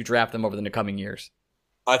as you draft them over the coming years.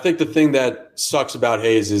 I think the thing that sucks about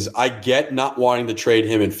Hayes is I get not wanting to trade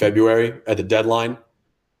him in February at the deadline.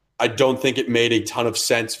 I don't think it made a ton of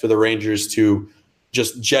sense for the Rangers to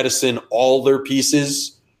just jettison all their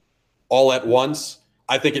pieces all at once.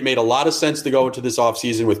 I think it made a lot of sense to go into this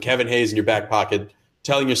offseason with Kevin Hayes in your back pocket,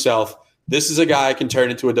 telling yourself, this is a guy I can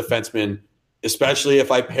turn into a defenseman, especially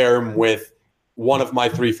if I pair him with one of my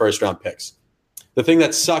 3 first-round picks. The thing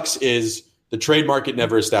that sucks is the trade market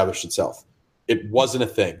never established itself. It wasn't a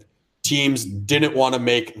thing. Teams didn't want to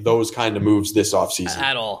make those kind of moves this offseason.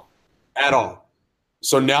 At all. At all.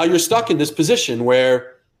 So now you're stuck in this position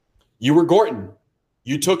where you were Gorton.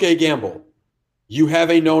 You took a gamble. You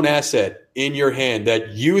have a known asset in your hand that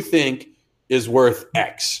you think is worth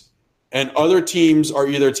X. And other teams are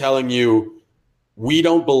either telling you, we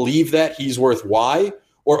don't believe that he's worth Y,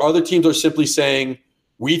 or other teams are simply saying,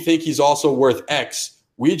 we think he's also worth X.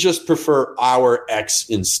 We just prefer our X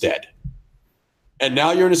instead. And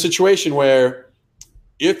now you're in a situation where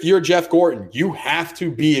if you're Jeff Gorton, you have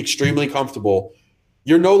to be extremely comfortable.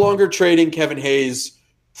 You're no longer trading Kevin Hayes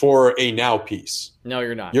for a now piece. No,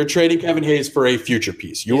 you're not. You're trading Kevin Hayes for a future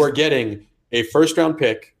piece. You are getting a first-round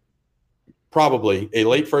pick, probably a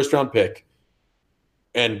late first-round pick,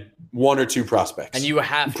 and 1 or 2 prospects. And you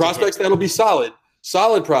have prospects that'll be solid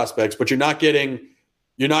prospects, but you're not going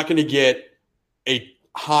to get a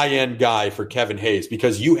high-end guy for Kevin Hayes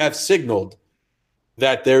because you have signaled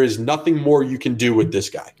that there is nothing more you can do with this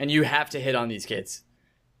guy. And you have to hit on these kids.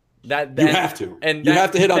 You have to. And you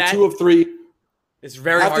have to hit on 2 of 3. It's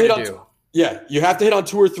very hard to do. You have to hit on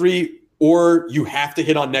 2 or 3, or you have to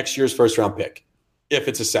hit on next year's first-round pick if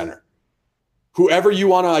it's a center. Whoever you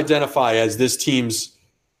want to identify as this team's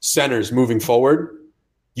centers moving forward,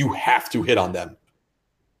 you have to hit on them.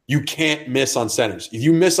 You can't miss on centers. If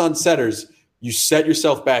you miss on centers, you set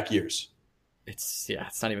yourself back years. It's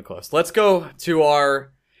not even close. Let's go to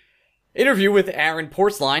our interview with Aaron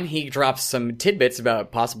Portzline. He drops some tidbits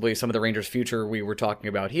about possibly some of the Rangers' future we were talking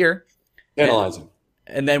about here. Analyzing.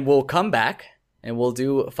 And then we'll come back and we'll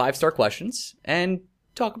do 5-star questions and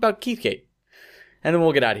talk about Keithgate. And then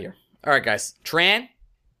we'll get out of here. All right, guys.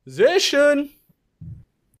 Transition.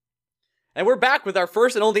 And we're back with our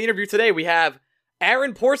first and only interview today. We have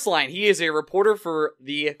Aaron Portzline. He is a reporter for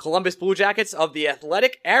the Columbus Blue Jackets of The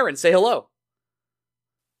Athletic. Aaron, say hello.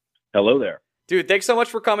 Hello there. Dude, thanks so much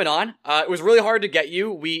for coming on. It was really hard to get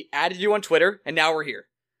you. We added you on Twitter, and now we're here.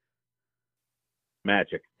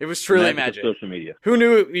 Magic. It was truly magic. Social media. Who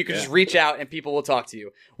knew you could just reach out and people will talk to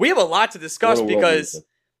you? We have a lot to discuss because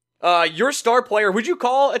your star player, would you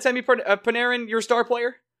call Artemi Panarin your star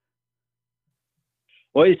player?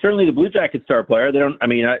 Well, he's certainly the Blue Jackets star player.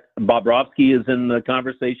 Bobrovsky is in the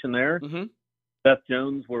conversation there. Mm-hmm. Seth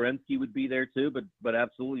Jones, Werenski would be there too, but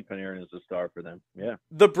absolutely Panarin is a star for them. Yeah.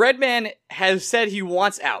 The Breadman has said he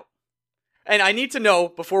wants out. And I need to know,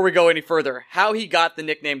 before we go any further, how he got the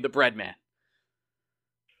nickname the Breadman.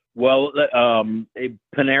 Well,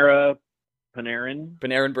 Panera Panarin.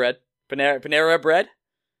 Panarin bread. Panera bread?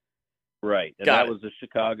 Right. And Got that it. was a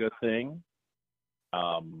Chicago thing.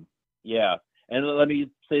 Yeah. And let me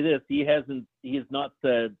say this. He has not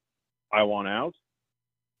said, I want out.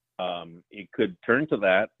 It could turn to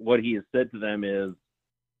that. What he has said to them is,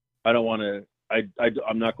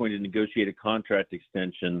 I'm not going to negotiate a contract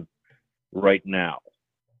extension right now.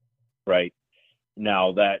 Right.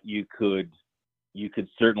 Now that you could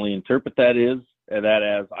certainly interpret that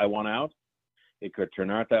as I want out. It could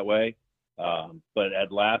turn out that way. But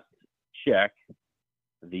at last check,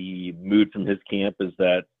 the mood from his camp is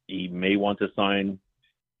that he may want to sign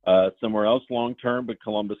somewhere else long term, but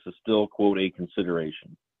Columbus is still, quote, a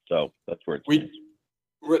consideration. So that's where it's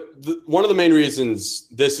one of the main reasons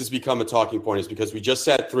this has become a talking point is because we just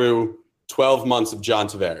sat through 12 months of John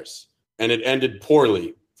Tavares, and it ended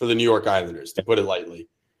poorly for the New York Islanders, to put it lightly.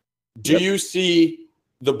 Do you see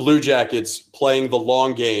the Blue Jackets playing the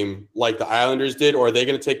long game like the Islanders did, or are they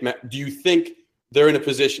going to take – do you think they're in a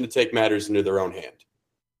position to take matters into their own hand?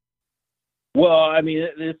 Well, I mean,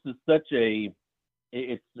 this is such a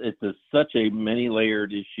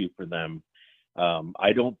many-layered issue for them.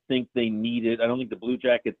 I don't think they needed – I don't think the Blue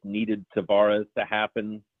Jackets needed Tavares to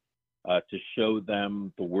happen to show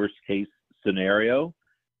them the worst-case scenario.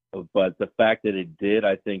 But the fact that it did,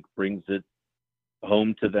 I think, brings it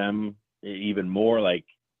home to them even more. Like,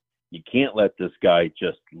 you can't let this guy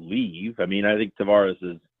just leave. I mean, I think Tavares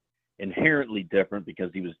is inherently different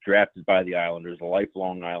because he was drafted by the Islanders, a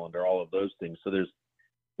lifelong Islander, all of those things. So there's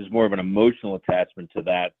more of an emotional attachment to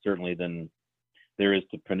that, certainly, than there is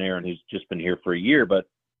to Panarin, who's just been here for a year. But,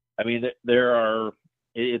 I mean,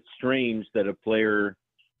 it's strange that a player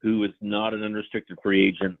who is not an unrestricted free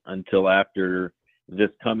agent until after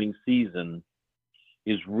this coming season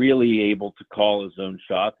is really able to call his own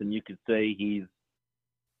shots. And you could say he's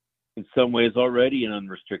in some ways already an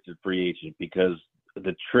unrestricted free agent, because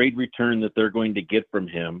the trade return that they're going to get from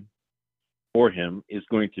him for him is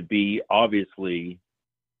going to be obviously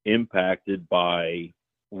impacted by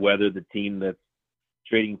whether the team that's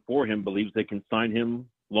trading for him believes they can sign him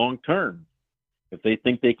long term. If they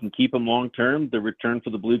think they can keep him long term, the return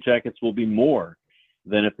for the Blue Jackets will be more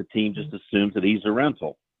than if the team just assumes that he's a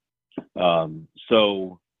rental.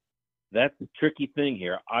 So that's the tricky thing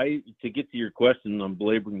here. To get to your question, I'm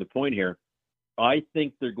belaboring the point here. I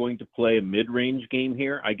think they're going to play a mid-range game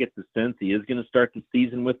here. I get the sense he is going to start the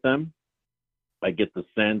season with them. I get the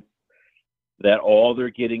sense that all they're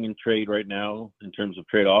getting in trade right now, in terms of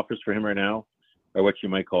trade offers for him right now, are what you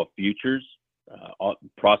might call futures,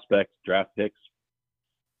 prospects, draft picks.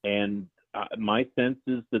 And my sense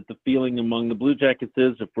is that the feeling among the Blue Jackets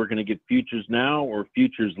is, if we're going to get futures now or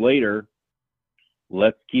futures later,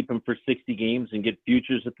 let's keep them for 60 games and get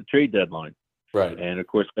futures at the trade deadline. Right. And, of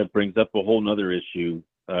course, that brings up a whole nother issue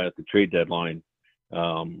at the trade deadline,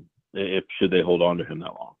 should they hold on to him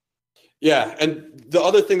that long. Yeah, and the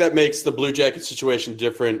other thing that makes the Blue Jackets situation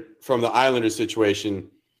different from the Islanders situation,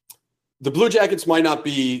 the Blue Jackets might not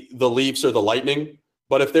be the Leafs or the Lightning,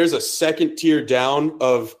 but if there's a second tier down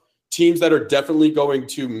of teams that are definitely going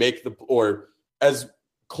to make or as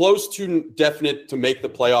close to definite to make the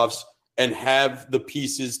playoffs and have the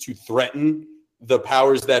pieces to threaten the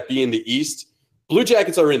powers that be in the East, Blue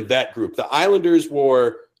Jackets are in that group. The Islanders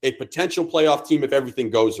were a potential playoff team if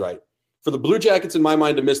everything goes right. For the Blue Jackets, in my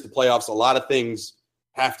mind, to miss the playoffs, a lot of things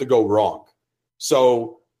have to go wrong.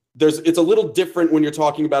 So it's a little different when you're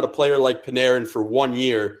talking about a player like Panarin for 1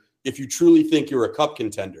 year if you truly think you're a cup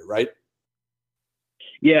contender, right?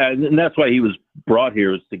 Yeah, and that's why he was brought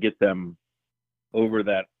here, was to get them over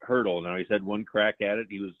that hurdle. Now, he's had one crack at it.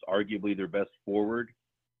 He was arguably their best forward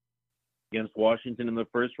against Washington in the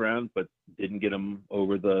first round, but didn't get them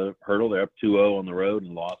over the hurdle. They're up 2-0 on the road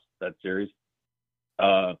and lost that series.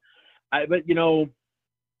 But,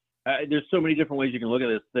 there's so many different ways you can look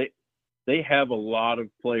at this. They have a lot of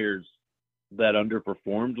players that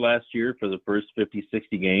underperformed last year for the first 50,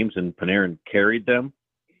 60 games, and Panarin carried them.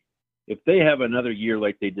 If they have another year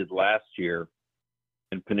like they did last year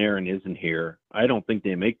and Panarin isn't here, I don't think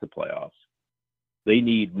they make the playoffs. They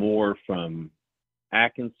need more from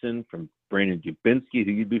Atkinson, from Brandon Dubinsky,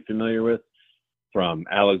 who you'd be familiar with, from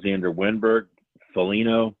Alexander Wenberg,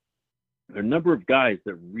 Foligno. There are a number of guys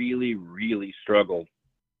that really, really struggled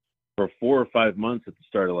for 4 or 5 months at the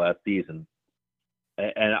start of last season.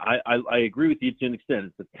 And I agree with you to an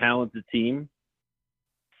extent. It's a talented team.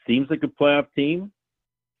 Seems like a playoff team,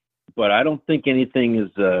 but I don't think anything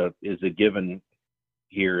is a given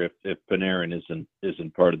here if Panarin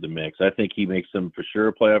isn't part of the mix. I think he makes them for sure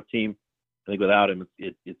a playoff team. I think without him,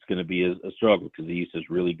 it's going to be a struggle because the East is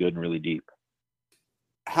really good and really deep.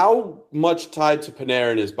 How much tied to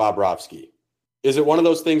Panarin is Bobrovsky? Is it one of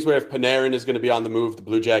those things where if Panarin is going to be on the move, the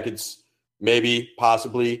Blue Jackets maybe,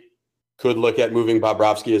 possibly could look at moving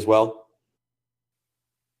Bobrovsky as well?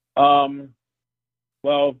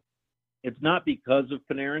 Well, it's not because of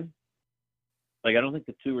Panarin. Like, I don't think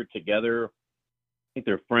the two are together. I think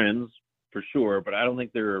they're friends for sure, but I don't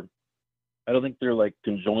think they're like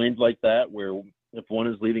conjoined like that, where if one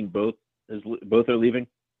is leaving, both are leaving.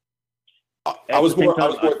 I was more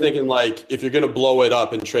thinking, like, if you're going to blow it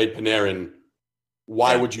up and trade Panarin,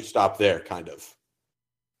 why would you stop there, kind of?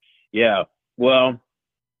 Yeah. Well,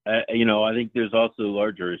 I think there's also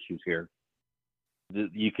larger issues here.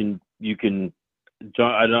 You can.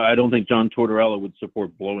 I don't think John Tortorella would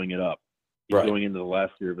support blowing it up. He's going into the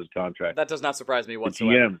last year of his contract. That does not surprise me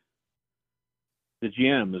whatsoever. The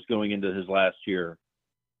GM is going into his last year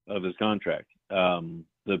of his contract.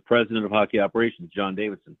 The president of hockey operations, John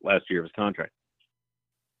Davidson, last year of his contract.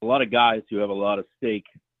 A lot of guys who have a lot of stake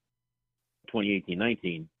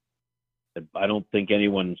 2018-19. I don't think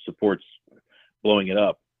anyone supports blowing it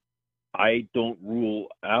up. I don't rule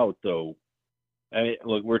out, though.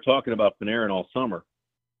 Look, we're talking about Panarin all summer.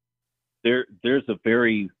 There's a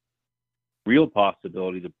very real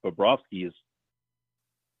possibility that Bobrovsky is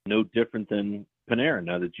no different than Panarin.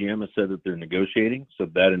 Now, the GM has said that they're negotiating, so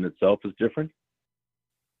that in itself is different.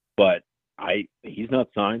 But he's not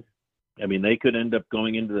signed. I mean, they could end up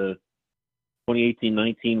going into the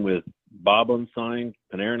 2018-19 with Bob unsigned,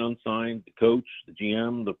 Panarin unsigned, the coach, the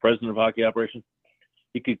GM, the president of hockey operations.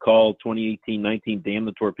 You could call 2018-19 Damn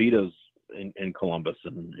the Torpedoes in Columbus,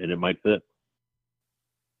 and it might fit.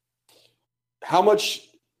 How much,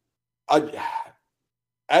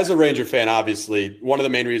 as a Ranger fan, obviously, one of the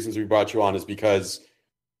main reasons we brought you on is because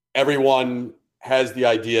everyone has the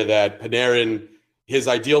idea that Panarin, his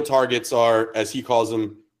ideal targets are, as he calls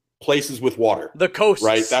them, places with water. The coasts.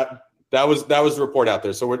 Right? That was the report out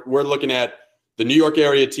there. So we're looking at the New York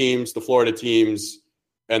area teams, the Florida teams,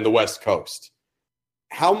 and the West Coast.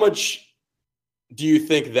 How much do you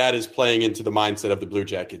think that is playing into the mindset of the Blue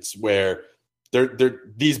Jackets, where they're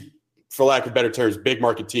these, for lack of better terms, big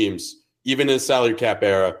market teams, even in the salary cap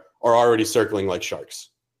era, are already circling like sharks,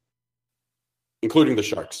 including the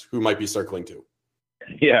Sharks, who might be circling too?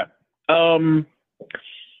 Yeah. I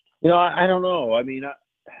don't know. I mean,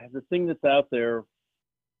 the thing that's out there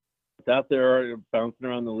bouncing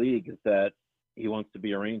around the league is that he wants to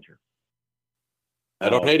be a Ranger. I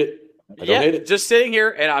don't hate it. I don't hate it. Just sitting here,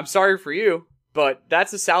 and I'm sorry for you, but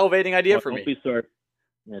that's a salivating idea for me. Don't be sorry.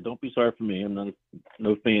 Yeah, don't be sorry for me. I'm not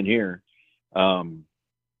no fan here. But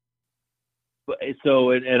it's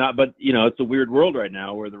a weird world right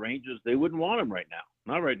now where the Rangers, they wouldn't want him right now.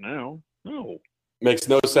 Not right now. No. Makes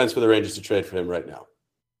no sense for the Rangers to trade for him right now.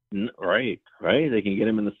 Right. They can get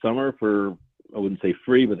him in the summer for, I wouldn't say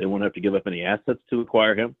free, but they won't have to give up any assets to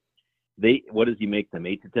acquire him. What does he make them?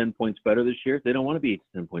 8 to 10 points better this year? They don't want to be 8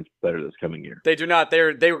 to 10 points better this coming year. They do not.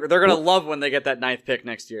 They're going to love when they get that 9th pick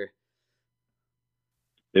next year.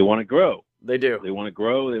 They want to grow. They do. They want to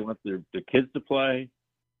grow. They want their kids to play.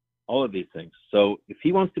 All of these things. So if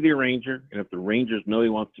he wants to be a Ranger, and if the Rangers know he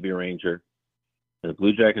wants to be a Ranger, the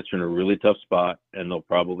Blue Jackets are in a really tough spot, and they'll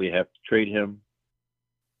probably have to trade him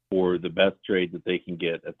for the best trade that they can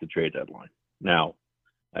get at the trade deadline. Now,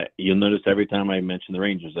 you'll notice every time I mention the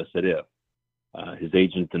Rangers, I said if. His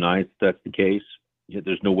agent denies that's the case.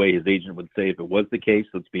 There's no way his agent would say if it was the case,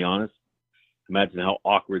 let's be honest. Imagine how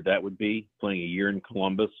awkward that would be, playing a year in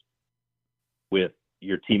Columbus with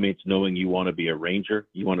your teammates knowing you want to be a Ranger,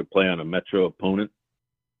 you want to play on a Metro opponent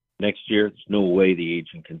next year. There's no way the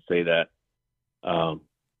agent can say that.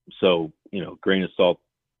 So, grain of salt,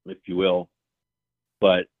 if you will.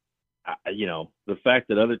 But, the fact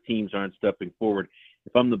that other teams aren't stepping forward,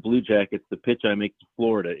 if I'm the Blue Jackets, the pitch I make to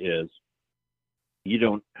Florida is you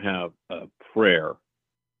don't have a prayer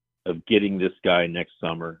of getting this guy next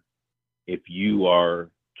summer if you are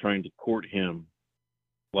trying to court him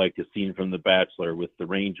like a scene from The Bachelor with the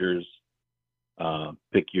Rangers,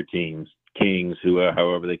 pick your teams, Kings,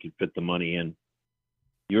 however they can fit the money in.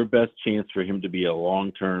 Your best chance for him to be a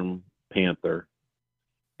long-term Panther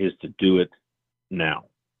is to do it now.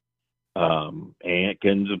 And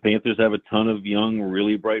the Panthers have a ton of young,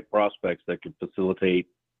 really bright prospects that could facilitate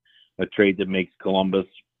a trade that makes Columbus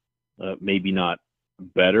maybe not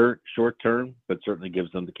better short-term, but certainly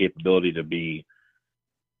gives them the capability to be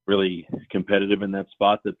really competitive in that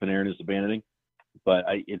spot that Panarin is abandoning. But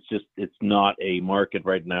it's not a market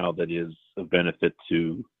right now that is of benefit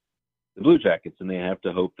to the Blue Jackets, and they have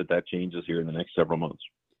to hope that changes here in the next several months.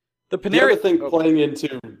 The other thing playing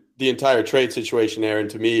into the entire trade situation, Aaron,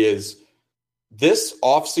 to me is this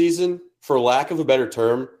offseason, for lack of a better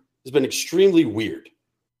term, has been extremely weird.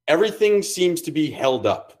 everything seems to be held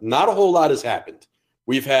up. Not a whole lot has happened.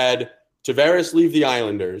 We've had Tavares leave the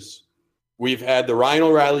Islanders. We've had the Ryan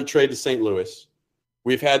O'Reilly trade to St. Louis.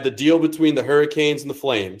 We've had the deal between the Hurricanes and the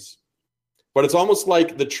Flames. But it's almost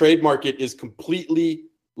like the trade market is completely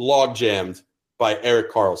log-jammed by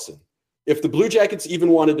Erik Karlsson. If the Blue Jackets even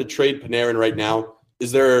wanted to trade Panarin right now,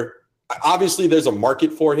 obviously there's a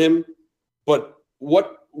market for him, but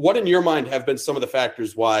what in your mind have been some of the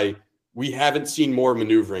factors why we haven't seen more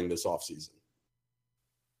maneuvering this offseason?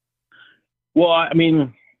 Well, I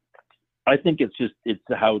mean, I think it's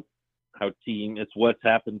what's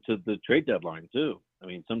happened to the trade deadline too. I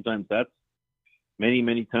mean, sometimes that's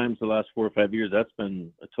many times the last 4 or 5 years, that's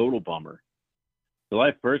been a total bummer.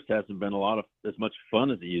 July 1st hasn't been as much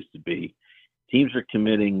fun as it used to be. Teams are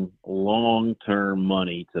committing long-term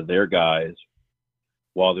money to their guys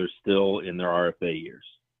while they're still in their RFA years.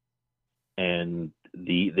 And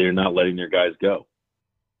they're not letting their guys go,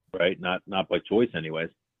 right? Not by choice anyways.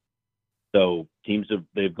 So teams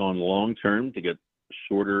they've gone long-term to get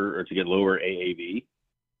shorter or to get lower AAV.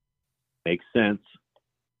 Makes sense.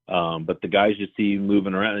 But the guys you see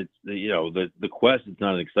moving around, the question, it's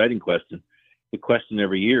not an exciting question. The question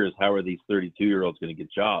every year is, how are these 32-year-olds going to get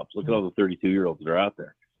jobs? Look at all the 32-year-olds that are out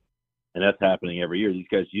there. And that's happening every year. These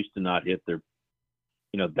guys used to not hit their,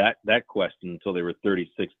 that question until they were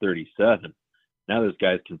 36, 37. Now there's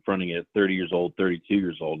guys confronting it at 30 years old, 32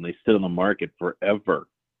 years old, and they sit on the market forever.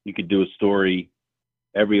 You could do a story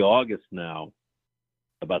every August now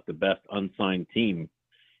about the best unsigned team,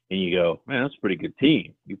 and you go, man, that's a pretty good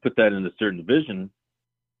team. You put that in a certain division,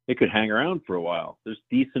 it could hang around for a while. There's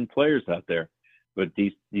decent players out there, but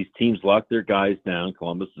these teams lock their guys down.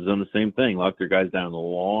 Columbus has done the same thing, lock their guys down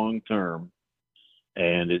long term,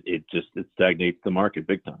 and it stagnates the market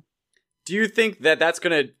big time. Do you think that that's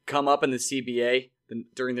going to come up in the CBA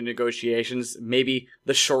during the negotiations, maybe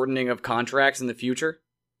the shortening of contracts in the future?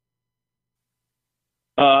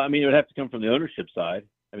 I mean, it would have to come from the ownership side.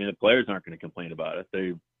 I mean, the players aren't going to complain about it.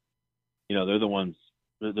 They're the ones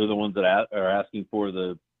that are asking for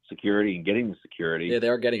the security and getting the security. Yeah, they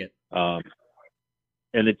are getting it.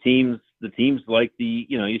 And the teams like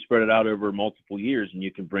you spread it out over multiple years, and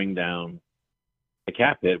you can bring down the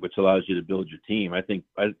cap hit, which allows you to build your team. I think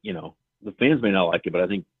the fans may not like it, but I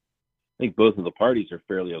think both of the parties are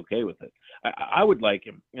fairly okay with it. I would like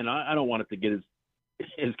him, and I don't want it to get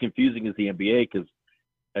as confusing as the NBA, because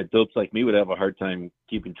dopes like me would have a hard time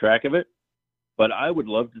keeping track of it. But I would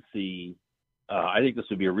love to see. I think this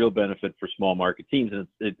would be a real benefit for small market teams, and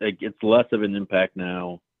it's less of an impact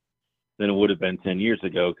now than it would have been 10 years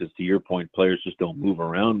ago, because to your point, players just don't move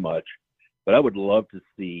around much. But I would love to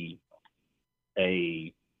see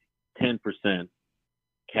a 10%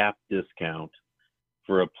 cap discount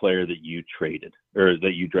for a player that you traded or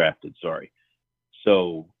that you drafted. Sorry.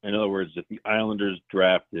 So in other words, if the Islanders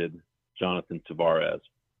drafted Jonathan Tavares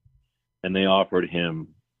and they offered him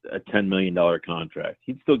a $10 million contract,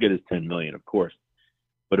 he'd still get his $10 million, of course,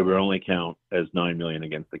 but it would only count as $9 million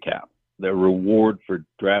against the cap. The reward for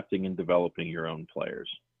drafting and developing your own players.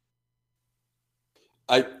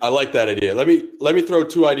 I like that idea. Let me throw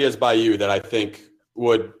two ideas by you that I think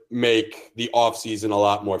would make the offseason a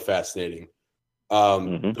lot more fascinating.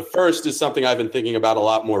 The first is something I've been thinking about a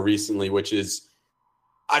lot more recently, which is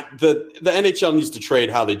the NHL needs to trade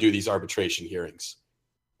how they do these arbitration hearings.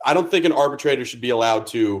 I don't think an arbitrator should be allowed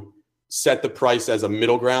to set the price as a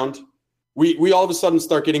middle ground. We all of a sudden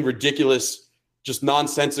start getting ridiculous, just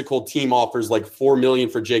nonsensical team offers like $4 million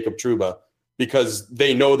for Jacob Trouba because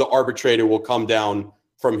they know the arbitrator will come down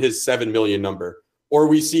from his $7 million number. Or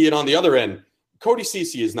we see it on the other end. Cody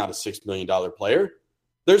Ceci is not a $6 million player.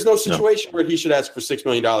 There's no situation where he should ask for $6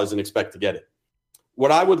 million and expect to get it.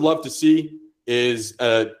 What I would love to see is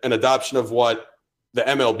an adoption of what the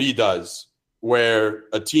MLB does, where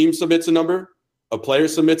a team submits a number, a player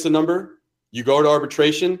submits a number, you go to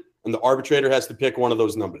arbitration, and the arbitrator has to pick one of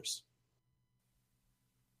those numbers.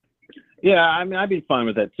 Yeah, I mean, I'd be fine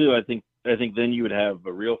with that too. I think then you would have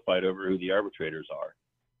a real fight over who the arbitrators are.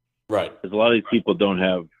 Right. Because a lot of these people don't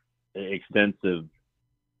have extensive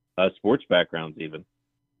sports backgrounds even.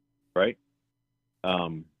 Right?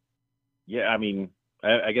 Yeah, I mean,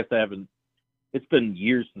 I guess I haven't. It's been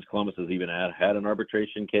years since Columbus has even had an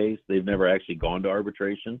arbitration case. They've never actually gone to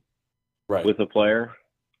arbitration with a player.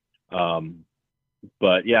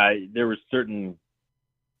 But yeah, there were certain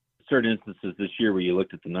instances this year where you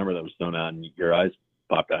looked at the number that was thrown out and your eyes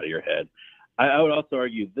popped out of your head. I would also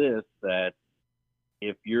argue this, that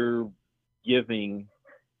if you're giving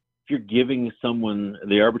someone,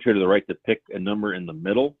 the arbitrator, the right to pick a number in the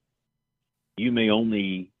middle, you may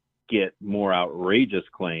only get more outrageous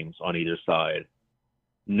claims on either side,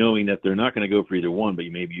 knowing that they're not going to go for either one, but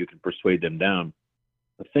maybe you can persuade them down.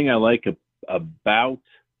 The thing I like about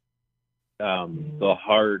the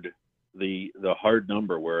hard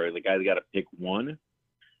number where the guy's got to pick one,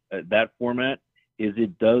 that format is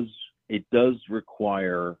it does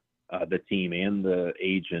require the team and the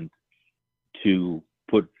agent to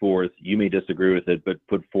put forth, you may disagree with it, but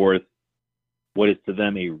put forth what is to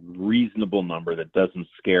them a reasonable number that doesn't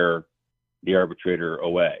scare the arbitrator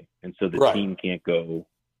away. And so the Right. team can't go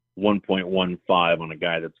 1.15 on a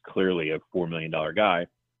guy that's clearly a $4 million guy,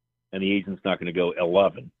 and the agent's not going to go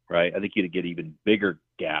 11, right? I think you'd get even bigger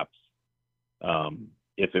gaps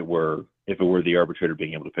if it were the arbitrator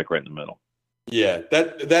being able to pick right in the middle. Yeah,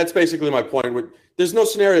 that's basically my point. There's no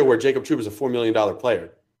scenario where Jacob Trouba is a $4 million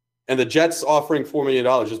player, and the Jets offering $4 million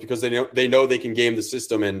just because they know they can game the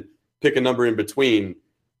system and pick a number in between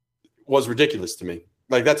was ridiculous to me.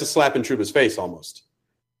 Like, that's a slap in Trouba's face almost.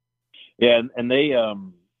 Yeah, and they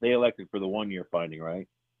elected for the 1 year finding, right?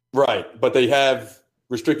 Right, but they have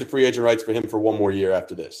restricted free agent rights for him for one more year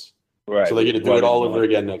after this. Right. So they get to do it all over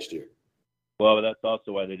again next year. Well, that's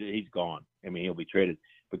also why he's gone. I mean, he'll be traded.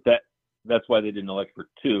 But that's why they didn't elect for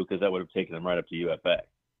 2, because that would have taken him right up to UFA.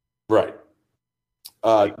 Right.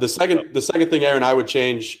 The second thing, Aaron, I would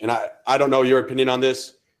change, and I don't know your opinion on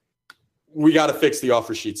this. We got to fix the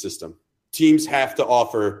offer sheet system. Teams have to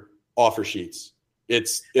offer sheets.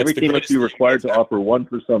 It's every team must be required to offer one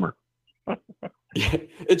per summer.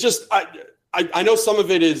 It's just I know some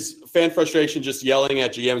of it is fan frustration, just yelling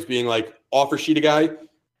at GMs, being like, offer sheet a guy,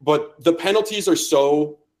 but the penalties are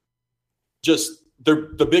so they're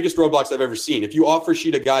the biggest roadblocks I've ever seen. If you offer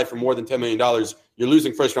sheet a guy for more than $10 million, you're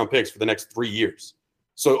losing first round picks for the next 3 years.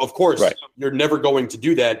 So of course You're never going to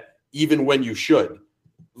do that, even when you should.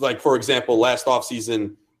 Like, for example, last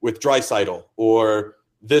offseason with Draisaitl, or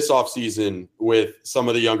this offseason with some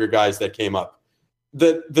of the younger guys that came up.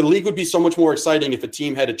 The league would be so much more exciting if a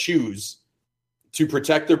team had to choose to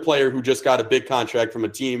protect their player who just got a big contract from a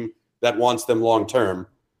team that wants them long term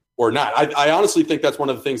or not. I honestly think that's one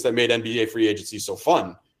of the things that made NBA free agency so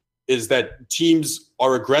fun, is that teams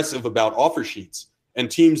are aggressive about offer sheets, and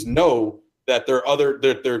teams know that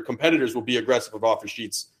their competitors will be aggressive with offer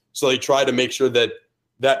sheets. So they try to make sure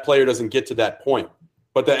that player doesn't get to that point.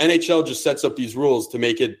 But the NHL just sets up these rules to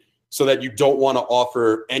make it so that you don't want to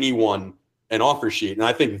offer anyone an offer sheet. And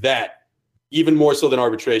I think that, even more so than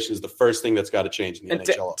arbitration, is the first thing that's got to change in the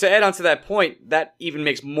NHL. To add on to that point, that even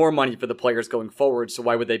makes more money for the players going forward, so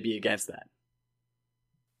why would they be against that?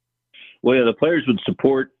 Well, yeah, the players would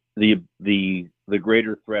support the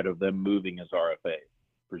greater threat of them moving as RFA,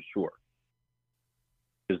 for sure.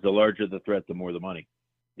 Because the larger the threat, the more the money.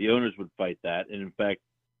 The owners would fight that. And in fact,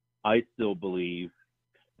 I still believe,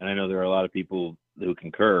 and I know there are a lot of people who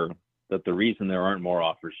concur, that the reason there aren't more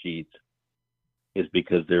offer sheets is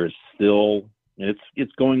because there's still, and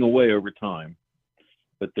it's going away over time,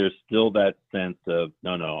 but there's still that sense of,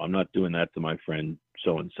 no, I'm not doing that to my friend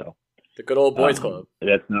so-and-so. The good old boys club.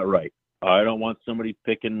 That's not right. I don't want somebody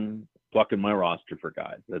plucking my roster for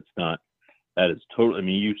guys. That is totally, I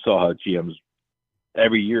mean, you saw how GMs,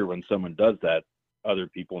 every year when someone does that, other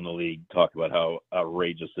people in the league talk about how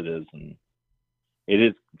outrageous it is, and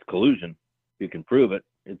it's collusion. You can prove it.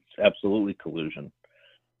 It's absolutely collusion.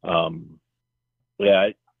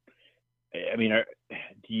 Yeah, I mean,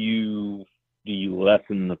 do you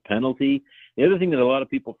lessen the penalty? The other thing that a lot of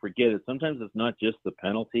people forget is sometimes it's not just the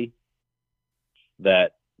penalty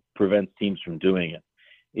that prevents teams from doing it.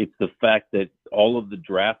 It's the fact that all of the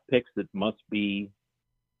draft picks that must be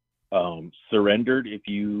surrendered if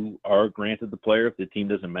you are granted the player, if the team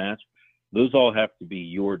doesn't match, those all have to be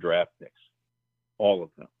your draft picks, all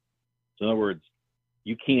of them. So in other words,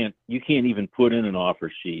 you can't even put in an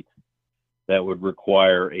offer sheet that would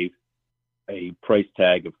require a price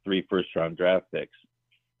tag of 3 first-round draft picks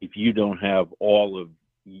if you don't have all of,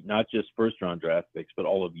 not just first-round draft picks, but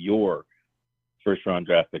all of your first-round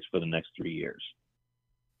draft picks for the next 3 years.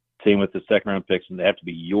 Same with the second-round picks, and they have to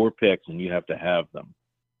be your picks, and you have to have them.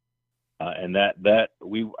 And I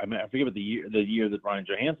forget what the year that Ryan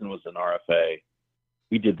Johansson was an RFA,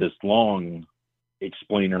 we did this long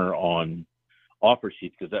explainer on offer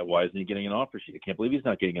sheets, because why isn't he getting an offer sheet? I can't believe he's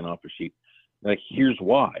not getting an offer sheet. Like, here's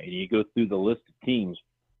why. And you go through the list of teams,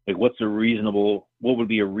 like what would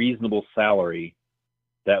be a reasonable salary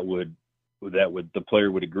that the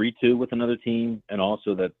player would agree to with another team, and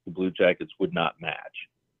also that the Blue Jackets would not match.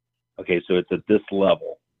 Okay, so it's at this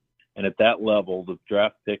level. And at that level, the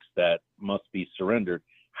draft picks that must be surrendered,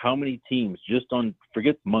 how many teams,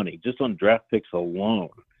 forget money, just on draft picks alone,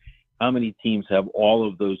 how many teams have all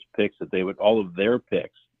of those picks all of their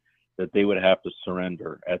picks that they would have to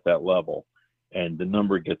surrender at that level? and the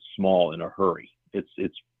number gets small in a hurry.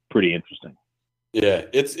 It's pretty interesting. Yeah,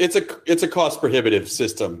 it's a cost prohibitive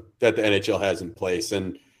system that the NHL has in place,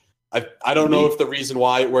 and I don't know if the reason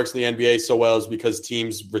why it works in the NBA so well is because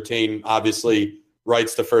teams retain obviously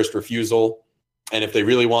rights to first refusal, and if they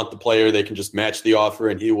really want the player, they can just match the offer,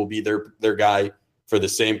 and he will be their guy for the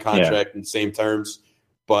same contract and same terms.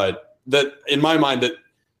 But that, in my mind, that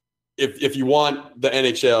if you want the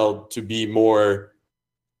NHL to be more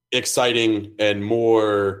exciting and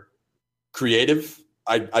more creative,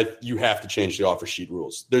 you have to change the offer sheet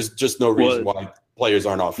rules. There's just no reason why players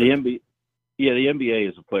aren't offered. The NBA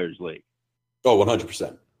is a players' league. Oh,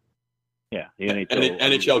 100%. Yeah, the NHL.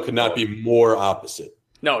 And NHL could not be more opposite.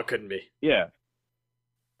 No, it couldn't be. Yeah,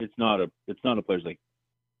 it's not a players' league.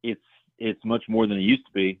 It's much more than it used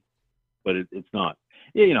to be, but it's not.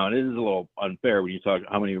 Yeah, it is a little unfair when you talk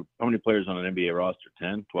how many players on an NBA roster?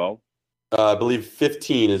 10, 12? I believe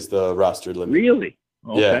 15 is the roster limit. Really?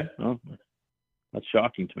 Okay. Yeah. Well, that's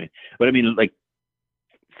shocking to me. But I mean, like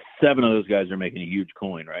 7 of those guys are making a huge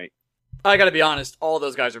coin, right? I got to be honest. All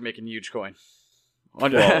those guys are making huge coin.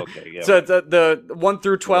 Well, okay, yeah. So the 1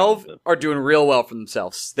 through 12 are doing real well for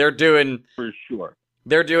themselves. They're doing for sure.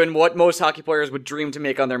 They're doing what most hockey players would dream to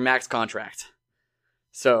make on their max contract.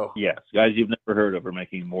 So yes, guys you've never heard of are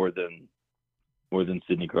making more than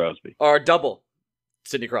Sidney Crosby. Or double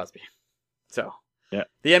Sidney Crosby. So yeah,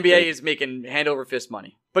 the NBA is making hand over fist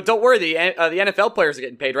money. But don't worry, the NFL players are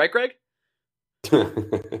getting paid, right, Greg?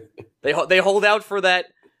 They hold out for that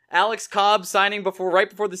Alex Cobb signing right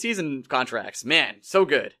before the season contracts. Man, so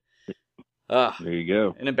good. There you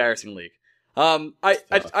go. An embarrassing league.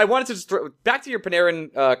 I wanted to just back to your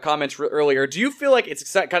Panarin comments earlier. Do you feel like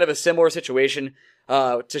it's kind of a similar situation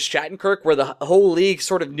to Shattenkirk, where the whole league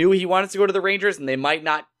sort of knew he wanted to go to the Rangers and they might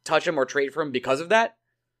not touch him or trade for him because of that?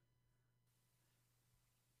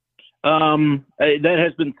 That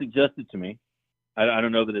has been suggested to me. I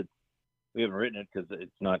don't know that we haven't written it because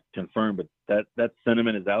it's not confirmed, but that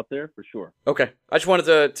sentiment is out there for sure. Okay. I just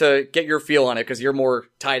wanted to get your feel on it because you're more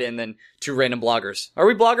tied in than two random bloggers. Are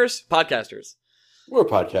we bloggers? Podcasters? We're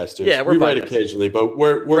podcasters. Yeah, we write occasionally, but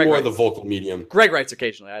we're Greg more writes. the vocal medium. Greg writes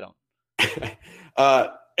occasionally. I don't.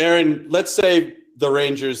 Aaron, let's say the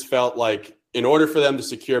Rangers felt like in order for them to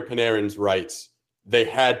secure Panarin's rights, they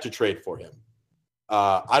had to trade for him.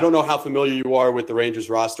 I don't know how familiar you are with the Rangers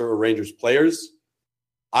roster or Rangers players.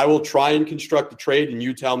 I will try and construct a trade, and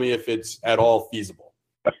you tell me if it's at all feasible.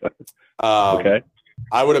 Okay.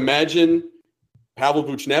 I would imagine Pavel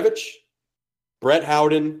Buchnevich, Brett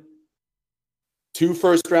Howden, 2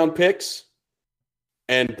 first-round picks,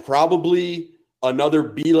 and probably another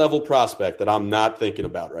B-level prospect that I'm not thinking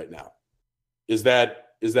about right now. Is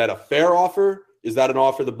that a fair offer? Is that an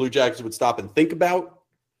offer the Blue Jackets would stop and think about?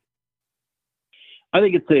 I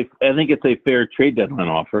think it's a fair trade deadline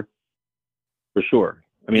offer, for sure.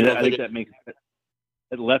 I mean, I think that makes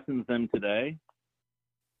it lessens them today,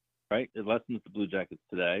 right? It lessens the Blue Jackets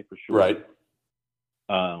today, for sure. Right.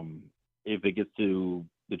 If it gets to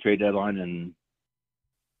the trade deadline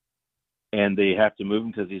and they have to move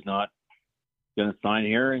him because he's not going to sign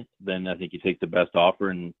here, then I think you take the best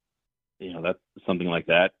offer, and that's something like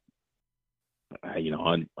that. I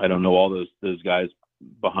don't know all those guys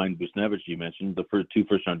behind Buchnevich you mentioned. The 2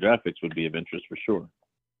 first-round draft picks would be of interest for sure.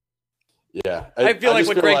 Yeah, I feel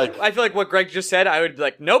like what Greg just said, I would be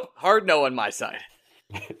like, nope, hard no on my side.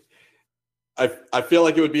 I feel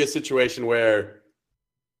like it would be a situation where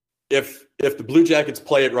if the Blue Jackets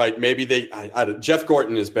play it right, maybe Jeff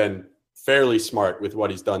Gorton has been fairly smart with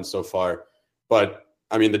what he's done so far. But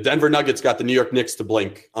I mean, the Denver Nuggets got the New York Knicks to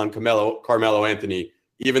blink on Carmelo Anthony,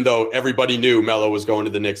 even though everybody knew Melo was going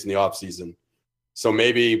to the Knicks in the offseason. So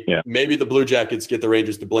maybe the Blue Jackets get the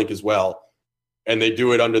Rangers to blink as well. And they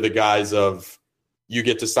do it under the guise of you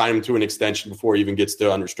get to sign him to an extension before he even gets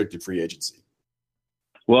to unrestricted free agency.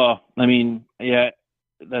 Well, I mean, yeah,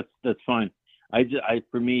 that's fine.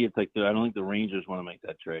 For me, it's like I don't think the Rangers want to make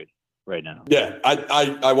that trade right now. Yeah, I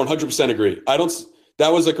 100% agree. That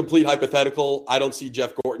was a complete hypothetical. I don't see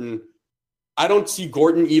Jeff Gorton. I don't see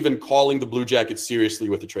Gorton even calling the Blue Jackets seriously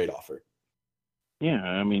with a trade offer. Yeah,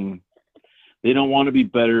 I mean, they don't want to be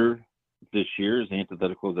better this year, as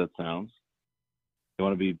antithetical as that sounds. They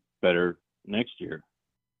want to be better next year,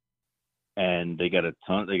 and they got a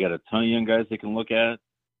ton of young guys they can look at.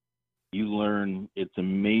 It's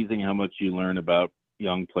amazing how much you learn about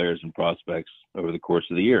young players and prospects over the course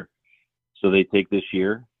of the year. So they take this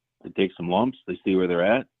year, they take some lumps, they see where they're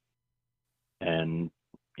at, and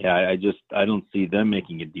yeah, I don't see them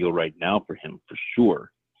making a deal right now for him for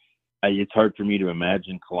sure. It's hard for me to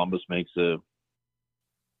imagine Columbus makes a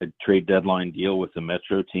trade deadline deal with the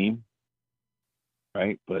Metro team.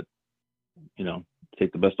 right? But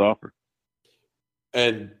take the best offer.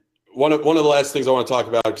 And one of the last things I want to talk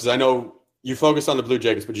about, because I know you focus on the Blue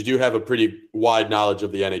Jackets, but you do have a pretty wide knowledge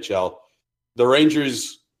of the NHL. The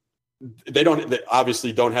Rangers, they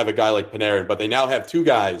obviously don't have a guy like Panarin, but they now have two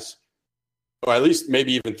guys, or at least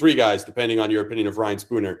maybe even three guys, depending on your opinion of Ryan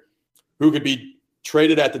Spooner, who could be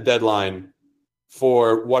traded at the deadline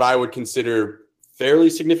for what I would consider fairly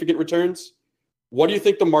significant returns. What do you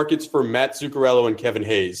think the markets for Matt Zuccarello and Kevin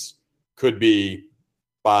Hayes could be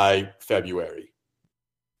by February?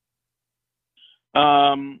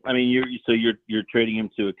 I mean, you're trading him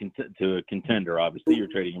to a contender. Obviously,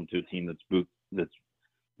 you're trading him to a team that's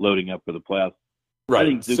loading up for the playoffs. Right,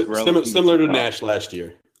 I think similar to Nash last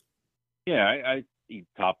year. Yeah, I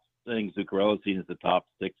think Zuccarello seen as the top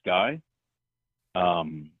 6 guy. I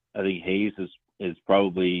think Hayes is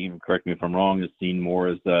probably, correct me if I'm wrong, is seen more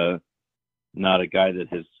as not a guy that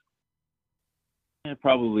has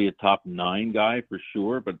probably a top 9 guy for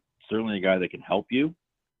sure, but certainly a guy that can help you.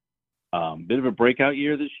 Bit of a breakout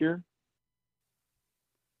year this year.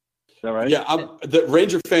 Is that right? Yeah, the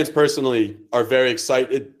Ranger fans personally are very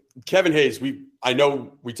excited. Kevin Hayes, I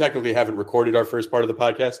know we technically haven't recorded our first part of the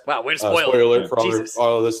podcast. Wow, way to spoil spoiler alert for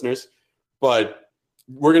all our listeners. But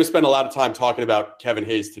we're going to spend a lot of time talking about Kevin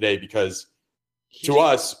Hayes today because to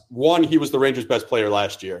us, one, he was the Rangers' best player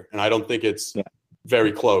last year, and I don't think it's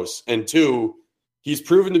very close. And two, he's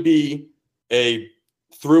proven to be a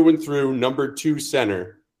through and through number 2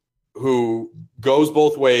 center who goes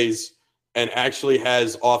both ways and actually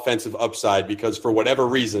has offensive upside because for whatever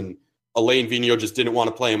reason, Alain Vigneault just didn't want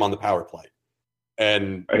to play him on the power play.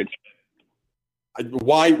 And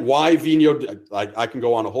why Vigneault? I can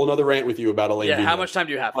go on a whole nother rant with you about Alain Vigneault. Yeah, how much time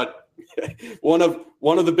do you have? But one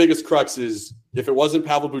of the biggest cruxes, if it wasn't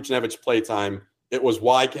Pavel Buchnevich's playtime, it was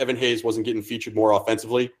why Kevin Hayes wasn't getting featured more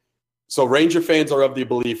offensively. So Ranger fans are of the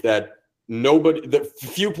belief that the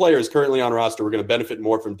few players currently on roster were going to benefit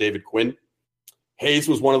more from David Quinn. Hayes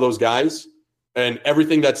was one of those guys, and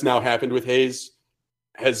everything that's now happened with Hayes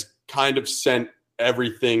has kind of sent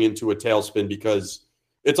everything into a tailspin because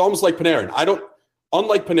it's almost like Panarin.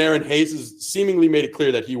 Unlike Panarin, Hayes has seemingly made it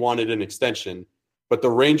clear that he wanted an extension, but the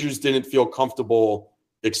Rangers didn't feel comfortable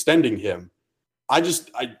extending him.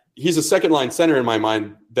 He's a second line center in my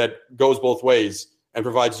mind that goes both ways and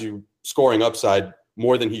provides you scoring upside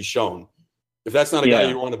more than he's shown. If that's not a guy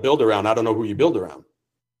you want to build around, I don't know who you build around.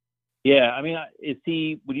 Yeah, I mean,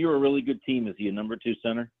 when you're a really good team, is he a number 2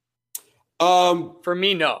 center? For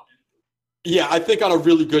me, no. Yeah, I think on a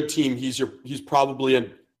really good team, he's probably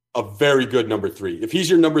a very good number 3. If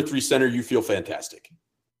he's your number 3 center, you feel fantastic.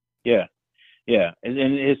 Yeah.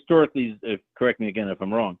 And historically, correct me again if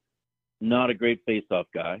I'm wrong, not a great face-off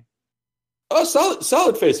guy. Oh,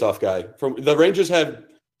 solid face-off guy. From the Rangers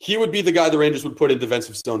he would be the guy the Rangers would put in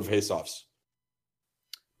defensive zone face-offs.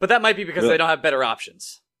 But that might be because they don't have better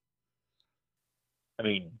options. I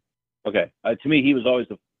mean, okay. To me, he was always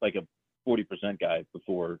like a 40% guy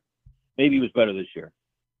before. Maybe he was better this year.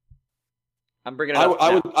 I'm bringing it up.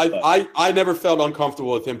 I never felt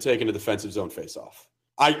uncomfortable with him taking a defensive zone face-off.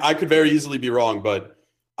 I could very easily be wrong, but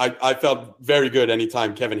I felt very good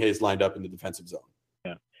anytime Kevin Hayes lined up in the defensive zone.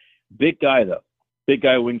 Yeah. Big guy, though. Big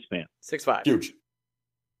guy wingspan. 6'5". Huge.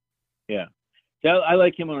 Yeah. I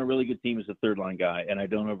like him on a really good team as a third-line guy, and I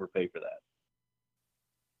don't overpay for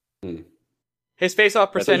that. His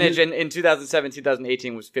face-off percentage in 2007,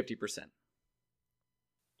 2018 was 50%. It's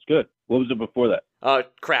good. What was it before that?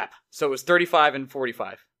 Crap. So it was 35 and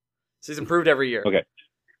 45. So he's improved every year. Okay.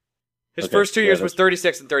 His first 2 years was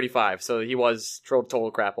 36 and 35, so he was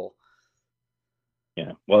total crapple.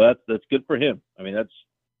 Yeah. Well, that's good for him. I mean, that's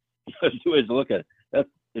two ways to look at it. That's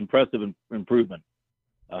impressive improvement.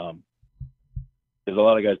 There's a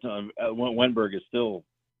lot of guys.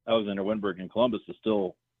 Alexander Wenberg in Columbus is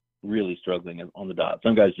still really struggling on the dot.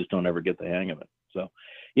 Some guys just don't ever get the hang of it. So,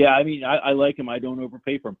 yeah, I mean, I like him. I don't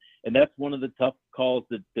overpay for him. And that's one of the tough calls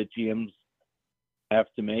that GMs have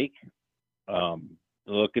to make.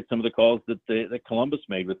 Look at some of the calls that Columbus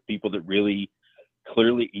made with people that really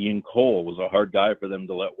clearly Ian Cole was a hard guy for them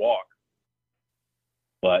to let walk.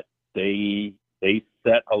 But they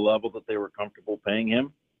set a level that they were comfortable paying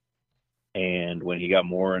him. And when he got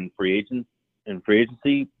more in free agency,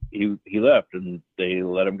 he left and they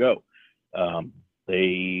let him go.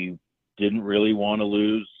 They didn't really want to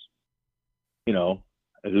lose,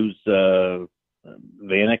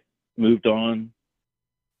 Vanek moved on,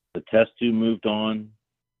 the test tube moved on.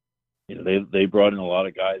 They brought in a lot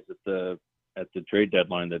of guys at the trade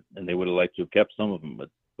deadline and they would have liked to have kept some of them,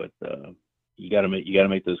 but you got to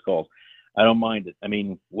make those calls. I don't mind it. I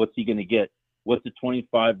mean, what's he going to get? what's a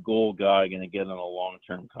 25 goal guy going to get on a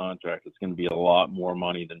long-term contract? It's going to be a lot more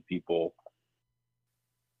money than people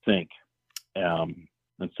think. And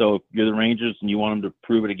so if you're the Rangers and you want him to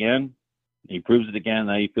prove it again, and he proves it again,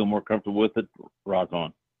 now you feel more comfortable with it, rock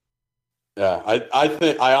on. Yeah,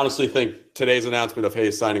 I honestly think today's announcement of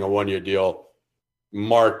Hayes signing a 1-year deal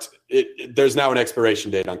marked it. There's now an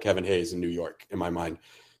expiration date on Kevin Hayes in New York in my mind,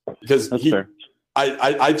 because That's fair.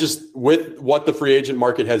 I just, with what the free agent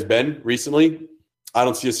market has been recently, I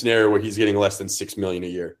don't see a scenario where he's getting less than $6 million a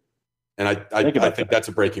year, and I think that's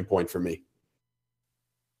a breaking point for me.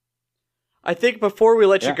 I think before we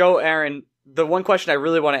let you go, Aaron, the one question I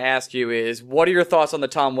really want to ask you is, what are your thoughts on the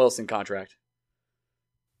Tom Wilson contract?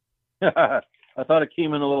 I thought it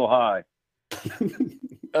came in a little high.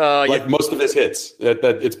 Most of his hits.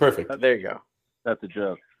 It's perfect. There you go. That's a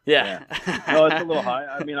joke. Yeah. No, it's a little high.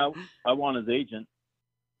 I mean, I want his agent.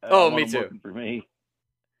 Me too. Working for me.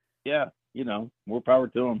 Yeah, more power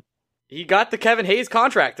to him. He got the Kevin Hayes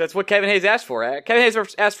contract. That's what Kevin Hayes asked for. Kevin Hayes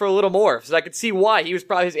asked for a little more, so I could see why.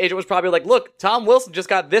 His agent was probably like, "Look, Tom Wilson just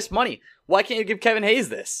got this money. Why can't you give Kevin Hayes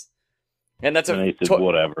this?" And that's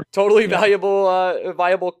whatever. Totally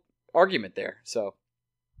viable argument there. So,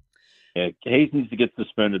 yeah, Hayes needs to get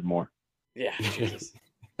suspended more. Yeah. Jesus.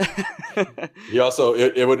 He also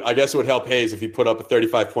it would help Hayes if he put up a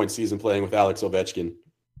 35-point season playing with Alex Ovechkin.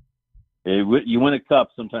 You win a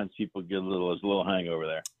cup, sometimes people get a little hangover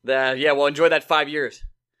there. Well, enjoy that 5 years.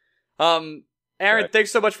 Aaron,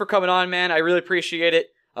 Thanks so much for coming on, man. I really appreciate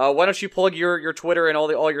it. Why don't you plug your Twitter and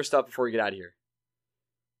all your stuff before we get out of here?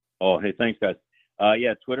 Oh, hey, thanks, guys.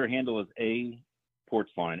 Twitter handle is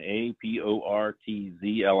APortzline,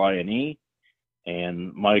 APORTZLINE,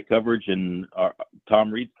 and my coverage and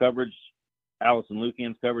Tom Reed's coverage, Allison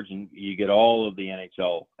Lukian's coverage, and you get all of the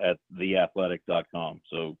NHL at theathletic.com.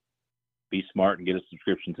 So be smart and get a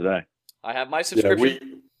subscription today. I have my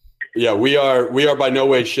subscription. We are by no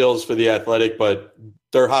way shills for The Athletic, but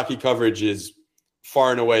their hockey coverage is far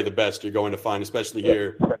and away the best you're going to find, especially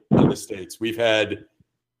here in the States. We've had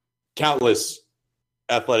countless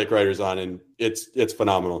athletic writers on, and it's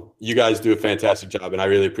phenomenal. You guys do a fantastic job, and I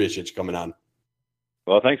really appreciate you coming on.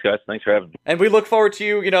 Well, thanks, guys. Thanks for having me. And we look forward to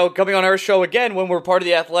you, coming on our show again when we're part of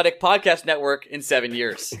the Athletic Podcast Network in 7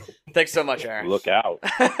 years. Thanks so much, Aaron. Look out.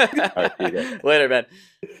 All right, see you guys. Later, man.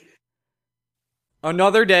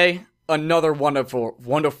 Another day, another wonderful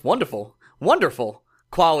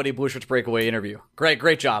quality Blue Shirts Breakaway interview.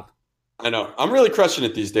 Great job. I know. I'm really crushing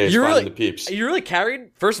it these days, finding the peeps. You really carried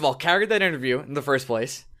that interview in the first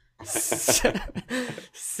place.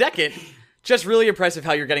 Second, just really impressive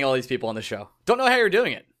how you're getting all these people on the show. Don't know how you're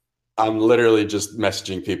doing it. I'm literally just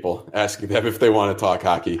messaging people, asking them if they want to talk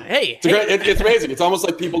hockey. It's amazing. It's almost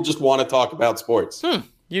like people just want to talk about sports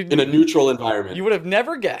in a neutral environment. You would have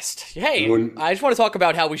never guessed. Hey, I just want to talk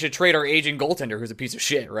about how we should trade our aging goaltender who's a piece of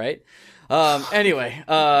shit, right? Anyway,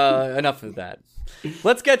 enough of that.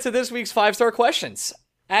 Let's get to this week's 5-star questions.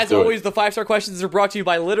 As always, the 5-star questions are brought to you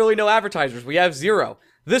by literally no advertisers. We have 0.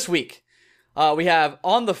 This week, we have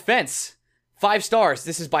On the Fence, 5 stars.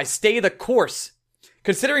 This is by Stay the Course.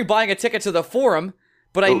 Considering buying a ticket to the Forum,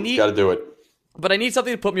 but I need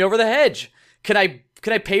something to put me over the hedge. Can I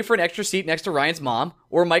pay for an extra seat next to Ryan's mom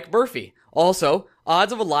or Mike Murphy? Also,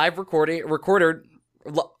 odds of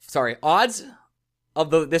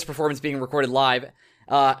this performance being recorded live,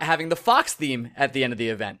 having the Fox theme at the end of the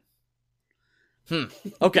event.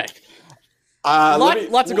 Okay.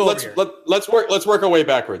 Lots to go over here. Let's work our way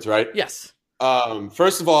backwards, right? Yes.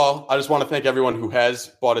 First of all, I just want to thank everyone who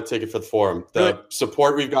has bought a ticket for the Forum. The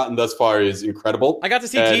support we've gotten thus far is incredible. I got to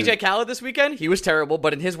see TJ Khaled this weekend. He was terrible,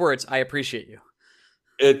 but in his words, I appreciate you.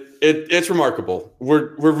 It's remarkable.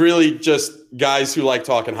 We're really just guys who like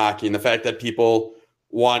talking hockey, and the fact that people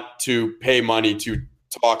want to pay money to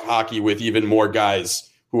talk hockey with even more guys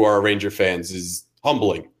who are Ranger fans is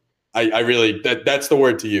humbling. I really that's the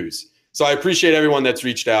word to use. So I appreciate everyone that's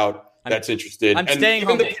reached out, that's interested. I'm staying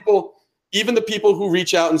humble. Even the people who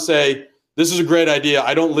reach out and say, this is a great idea,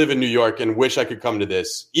 I don't live in New York and wish I could come to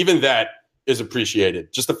this. Even that is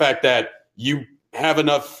appreciated. Just the fact that you pay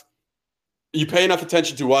enough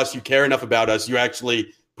attention to us, you care enough about us, you actually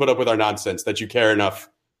put up with our nonsense, that you care enough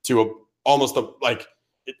to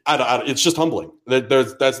it's just humbling.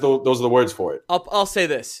 Those are the words for it. I'll say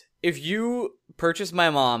this. If you purchase my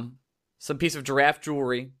mom some piece of giraffe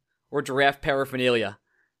jewelry or giraffe paraphernalia,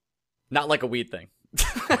 not like a weed thing.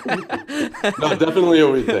 No, definitely a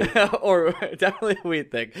weed thing. Or definitely a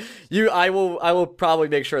weed thing. I will probably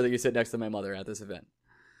make sure that you sit next to my mother at this event.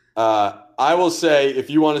 I will say, if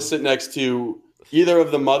you want to sit next to either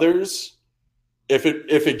of the mothers, if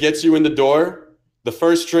it gets you in the door, The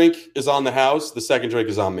first drink is on the house. The second drink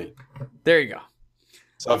is on me. There you go.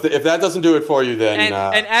 So if that doesn't do it for you, then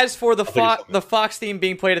and as for the Fox theme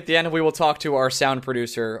being played at the end, we will talk to our sound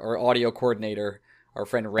producer, our audio coordinator, our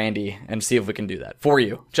friend Randy, and see if we can do that for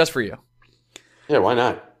you, just for you. Yeah, why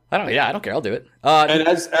not? I don't care. I'll do it. And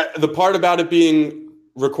as the part about it being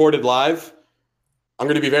recorded live, I'm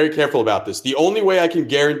going to be very careful about this. The only way I can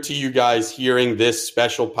guarantee you guys hearing this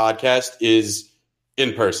special podcast is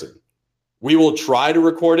in person. We will try to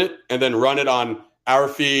record it and then run it on our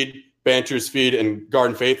feed, Banter's feed, and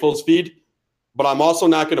Garden Faithful's feed. But I'm also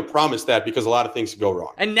not going to promise that because a lot of things could go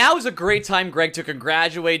wrong. And now is a great time, Greg, to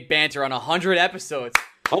congratulate Banter on 100 episodes.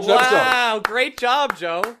 100 wow, episodes. Great job,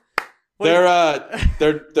 Joe.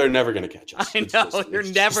 They're never going to catch us. I know,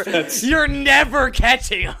 you're never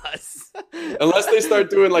catching us. Unless they start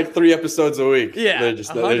doing like 3 episodes a week. Yeah, they're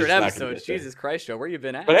just 100 not episodes. Jesus Christ, Joe, where you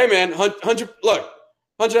been at? But hey, man, 100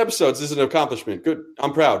 episodes is an accomplishment. Good.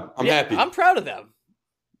 I'm proud. I'm happy. I'm proud of them.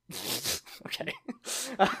 Okay.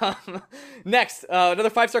 Next,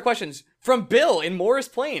 another 5-star questions from Bill in Morris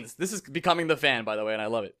Plains. This is becoming the fan, by the way, and I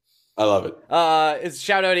love it. I love it. It's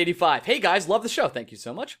shout out 85. Hey guys, love the show. Thank you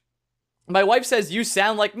so much. My wife says you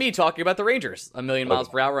sound like me talking about the Rangers. 1,000,000 miles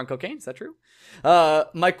per hour on cocaine. Is that true?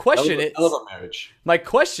 My question is, I love our marriage. My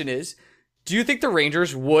question is, do you think the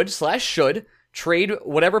Rangers would/should trade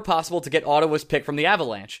whatever possible to get Ottawa's pick from the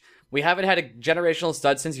Avalanche? We haven't had a generational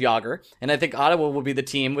stud since Jágr, and I think Ottawa will be the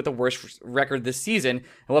team with the worst record this season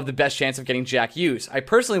and will have the best chance of getting Jack Hughes. I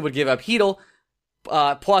personally would give up Hedl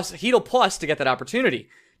plus to get that opportunity.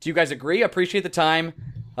 Do you guys agree? Appreciate the time,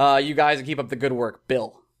 you guys, and keep up the good work.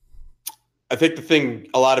 Bill. I think the thing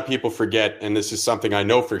a lot of people forget, and this is something I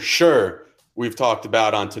know for sure we've talked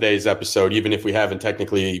about on today's episode, even if we haven't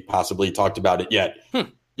technically possibly talked about it yet.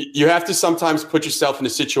 You have to sometimes put yourself in a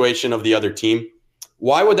situation of the other team.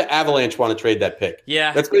 Why would the Avalanche want to trade that pick?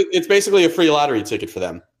 Yeah. It's basically a free lottery ticket for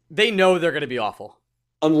them. They know they're going to be awful.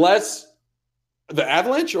 Unless the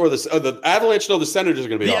Avalanche or the Avalanche know the Senators are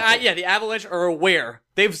going to be awful. Yeah, the Avalanche are aware.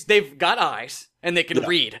 They've got eyes, and they can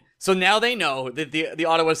read. So now they know that the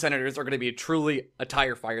Ottawa Senators are going to be truly a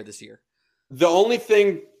tire fire this year. The only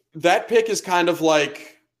thing, that pick is kind of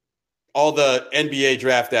like all the NBA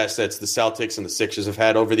draft assets the Celtics and the Sixers have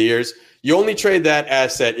had over the years. You only trade that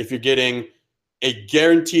asset if you're getting a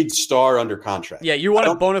guaranteed star under contract. Yeah, you want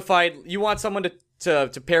a bona fide, you want someone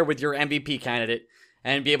to pair with your MVP candidate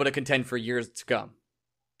and be able to contend for years to come.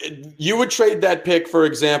 You would trade that pick, for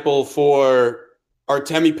example, for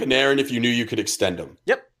Artemi Panarin if you knew you could extend him.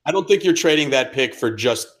 Yep. I don't think you're trading that pick for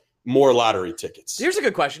just more lottery tickets. Here's a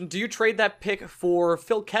good question. Do you trade that pick for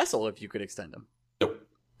Phil Kessel if you could extend him? No.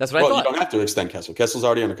 That's what I thought. You don't have to extend Kessel. Kessel's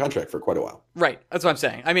already under contract for quite a while. Right. That's what I'm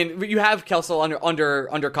saying. I mean, you have Kessel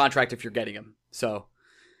under contract if you're getting him. So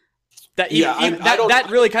that that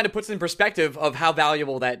really kind of puts in perspective of how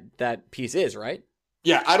valuable that piece is, right?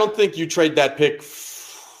 Yeah, I don't think you trade that pick.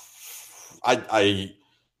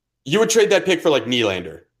 You would trade that pick for like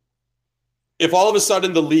Nylander. If all of a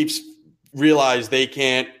sudden the Leafs realize they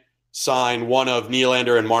can't sign one of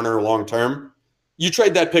Nylander and Marner long term, you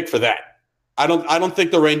trade that pick for that. I don't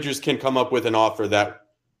think the Rangers can come up with an offer that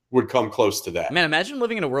would come close to that. Man, imagine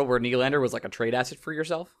living in a world where Nylander was like a trade asset for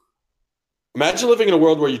yourself. Imagine living in a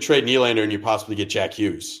world where you trade Nylander and you possibly get Jack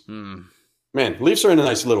Hughes. Man, Leafs are in a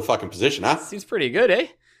nice little fucking position, huh? Seems pretty good, eh?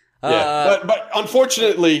 Yeah, but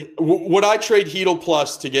unfortunately, would I trade Hedl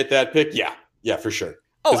plus to get that pick? Yeah, for sure.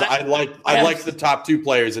 Because I like the top 2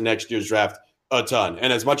 players in next year's draft a ton.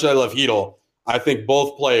 And as much as I love Hedl, I think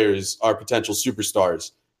both players are potential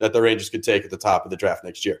superstars that the Rangers could take at the top of the draft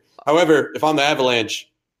next year. However, if I'm the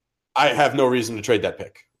Avalanche, I have no reason to trade that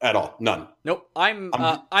pick at all. None. Nope. I'm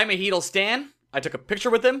a Hedl stan. I took a picture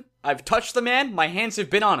with him. I've touched the man. My hands have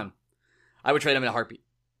been on him. I would trade him in a heartbeat.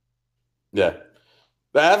 Yeah.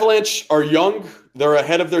 The Avalanche are young. They're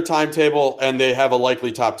ahead of their timetable, and they have a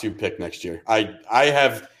likely top 2 pick next year.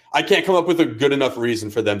 I can't come up with a good enough reason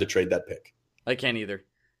for them to trade that pick. I can't either.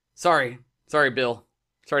 Sorry, Bill.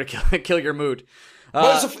 Sorry to kill your mood.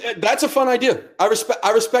 That's a fun idea. I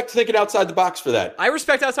respect thinking outside the box for that. I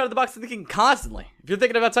respect outside of the box thinking constantly. If you're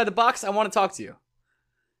thinking of outside the box, I want to talk to you.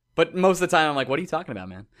 But most of the time, I'm like, what are you talking about,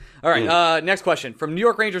 man? All right, next question. From New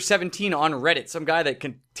York Ranger 17 on Reddit, some guy that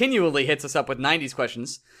continually hits us up with 90s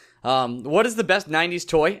questions. What is the best 90s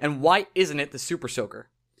toy, and why isn't it the Super Soaker?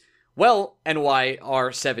 Well,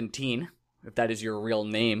 NYR17, if that is your real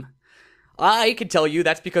name, I can tell you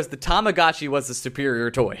that's because the Tamagotchi was the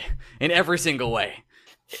superior toy in every single way.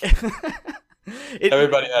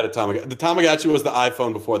 Everybody had a Tamagotchi. The Tamagotchi was the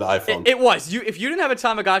iPhone before the iPhone. It was. If you didn't have a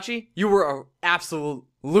Tamagotchi, you were an absolute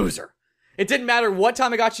loser. It didn't matter what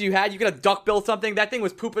Tamagotchi you had. You could have duck-billed something. That thing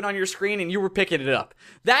was pooping on your screen and you were picking it up.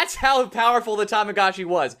 That's how powerful the Tamagotchi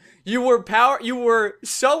was. You were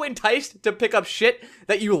so enticed to pick up shit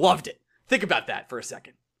that you loved it. Think about that for a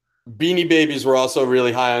second. Beanie Babies were also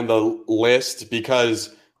really high on the list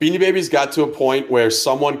because Beanie Babies got to a point where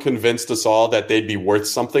someone convinced us all that they'd be worth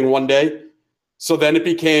something one day. So then it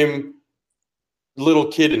became little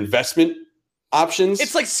kid investment options.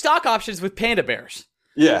 It's like stock options with panda bears.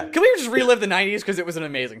 Yeah. Can we just relive the 90s? Because it was an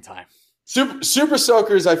amazing time. Super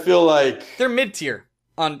Soakers, I feel like... They're mid-tier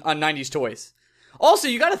on 90s toys. Also,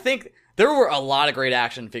 you gotta think, there were a lot of great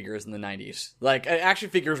action figures in the 90s. Like, action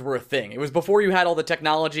figures were a thing. It was before you had all the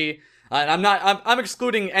technology. And I'm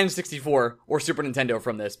excluding N64 or Super Nintendo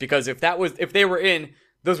from this, because if they were in,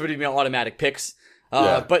 those would be automatic picks.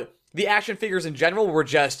 But the action figures in general were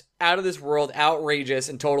just out of this world, outrageous,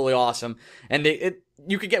 and totally awesome. And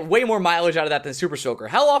you could get way more mileage out of that than Super Soaker.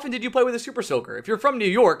 How often did you play with a Super Soaker? If you're from New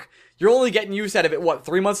York, you're only getting use out of it,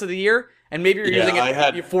 3 months of the year? And maybe you're using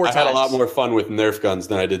it 4 times. I had a lot more fun with Nerf guns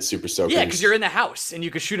than I did Super Soakers. Yeah, because you're in the house, and you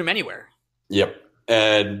could shoot them anywhere. Yep.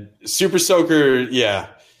 And Super Soaker, yeah.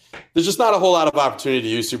 There's just not a whole lot of opportunity to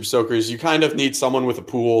use Super Soakers. You kind of need someone with a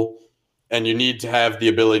pool, and you need to have the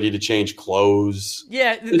ability to change clothes.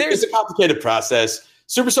 Yeah, it's a complicated process.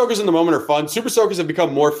 Super Soakers in the moment are fun. Super Soakers have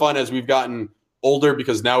become more fun as we've gotten older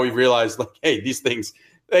because now we've realized, like, hey, these things,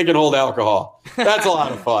 they can hold alcohol. That's a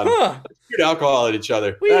lot of fun. Let's shoot alcohol at each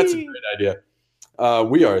other. Whee! That's a great idea.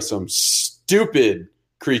 We are some stupid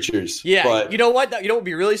creatures. Yeah, but you know what? You know what would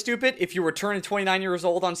be really stupid? If you were turning 29 years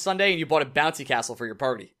old on Sunday and you bought a bouncy castle for your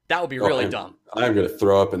party. That would be really dumb. I'm going to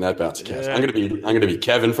throw up in that bouncy castle. I'm going to be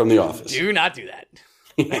Kevin from The Office. Do not do that.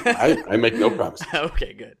 I make no promises.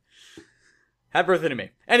 Okay, good. Happy birthday to me.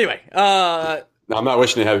 Anyway, no, I'm not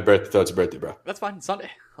wishing you happy birthday till it's your birthday, bro. That's fine. It's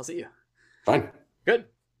Sunday. I'll see you. Fine. Good.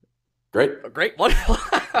 Great. Great. Wonderful.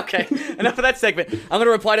 Okay. Enough of that segment. I'm going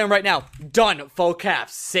to reply to him right now. Done. Full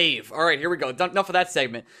caps. Save. All right, here we go. Done. Enough of that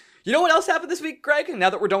segment. You know what else happened this week, Greg?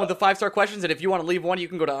 Now that we're done with the 5-star questions, and if you want to leave one, you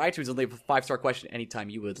can go to iTunes and leave a 5-star question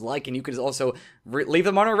anytime you would like, and you can also leave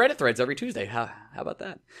them on our Reddit threads every Tuesday. How about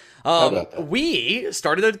that? How about that? We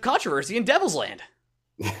started a controversy in Devil's Land.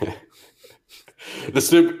 I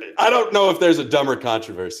don't know if there's a dumber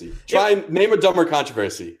controversy. Try and name a dumber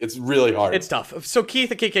controversy. It's really hard. It's tough. So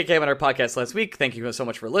Keith at KK came on our podcast last week. Thank you so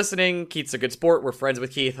much for listening. Keith's a good sport. We're friends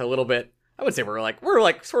with Keith a little bit. I would say we're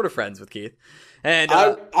like sort of friends with Keith. And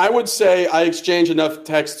I would say I exchange enough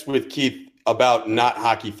texts with Keith about not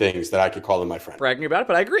hockey things that I could call him my friend. Bragging about it,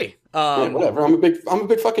 but I agree. Yeah, whatever. I'm a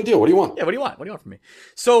big fucking deal. What do you want? Yeah, what do you want? What do you want from me?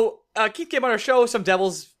 So Keith came on our show. Some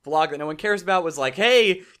Devils vlog that no one cares about was like,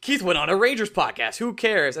 hey, Keith went on a Rangers podcast. Who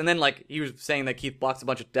cares? And then like he was saying that Keith blocks a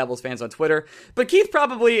bunch of Devils fans on Twitter. But Keith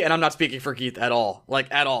probably, and I'm not speaking for Keith at all,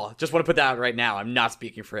 just want to put that out right now. I'm not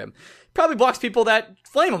speaking for him. Probably blocks people that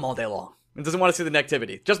flame him all day long and doesn't want to see the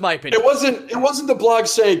negativity. Just my opinion. It wasn't the blog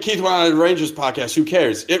saying Keith went on a Rangers podcast. Who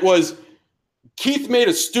cares? It was Keith made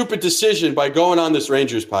a stupid decision by going on this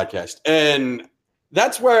Rangers podcast. And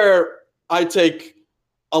that's where I take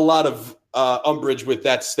a lot of umbrage with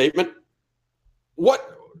that statement.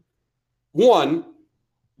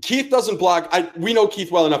 Keith doesn't block. We know Keith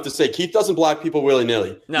well enough to say Keith doesn't block people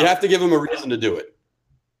willy-nilly. No. You have to give him a reason to do it.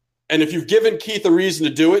 And if you've given Keith a reason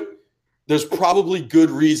to do it, there's probably good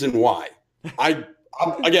reason why. I'm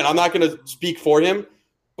not going to speak for him,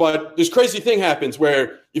 but this crazy thing happens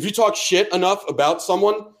where if you talk shit enough about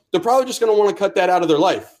someone, they're probably just going to want to cut that out of their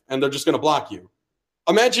life, and they're just going to block you.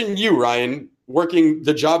 Imagine you, Ryan, working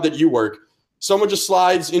the job that you work. Someone just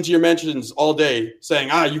slides into your mentions all day saying,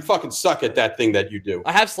 you fucking suck at that thing that you do.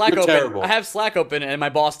 I have Slack You're open. Terrible. I have Slack open, and my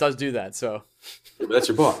boss does do that, so. Yeah, but that's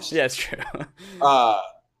your boss. Yeah, it's true.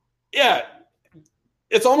 Yeah.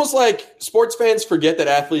 It's almost like sports fans forget that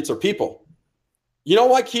athletes are people. You know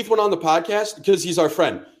why Keith went on the podcast? Because he's our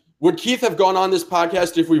friend. Would Keith have gone on this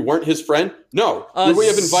podcast if we weren't his friend? No. Would we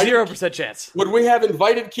have invited 0% chance. Would we have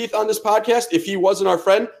invited Keith on this podcast if he wasn't our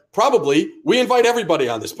friend? Probably. We invite everybody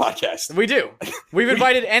on this podcast. We do. We've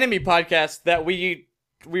invited enemy podcasts that we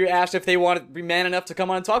asked if they wanted to be man enough to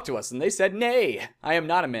come on and talk to us, and they said, nay, I am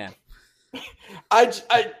not a man.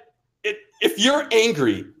 If you're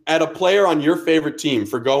angry at a player on your favorite team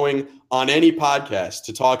for going on any podcast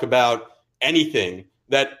to talk about anything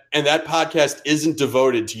that podcast isn't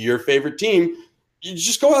devoted to your favorite team, you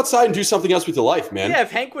just go outside and do something else with your life, man. Yeah,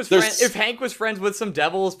 if Hank was friends with some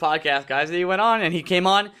Devils podcast guys that he went on, and he came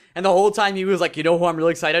on, and the whole time he was like, you know who I'm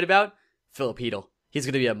really excited about? Philip Hedl. He's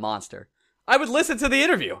going to be a monster. I would listen to the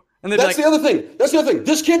interview. And That's the other thing.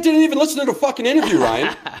 This kid didn't even listen to the fucking interview,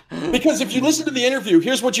 Ryan. Because if you listen to the interview,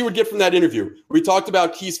 here's what you would get from that interview. We talked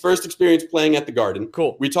about Keith's first experience playing at the Garden.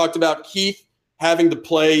 Cool. We talked about Keith having to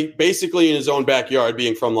play basically in his own backyard,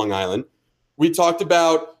 being from Long Island. We talked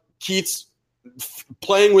about Keith's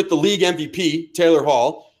playing with the league MVP, Taylor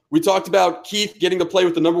Hall. We talked about Keith getting to play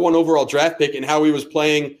with the number 1 overall draft pick and how he was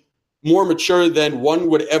playing more mature than one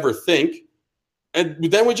would ever think.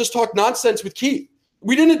 And then we just talked nonsense with Keith.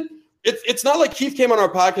 We didn't. It's not like Keith came on our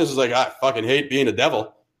podcast and was like, I fucking hate being a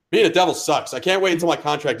Devil. Being a Devil sucks. I can't wait until my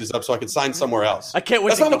contract is up so I can sign somewhere else. I can't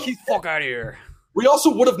wait to get the fuck out of here. We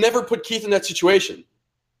also would have never put Keith in that situation.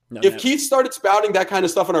 No, if Keith started spouting that kind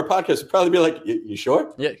of stuff on our podcast, we'd probably be like, you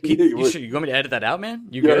sure? Yeah, Keith, you want me to edit that out, man?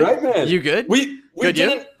 You good? Yeah, right, man. You good? We good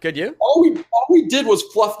didn't. You? Good you? All we did was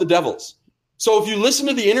fluff the Devils. So if you listen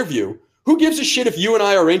to the interview, who gives a shit if you and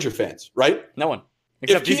I are Ranger fans, right? No one.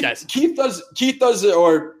 Except these guys. Keith does,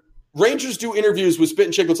 or Rangers do interviews with Spit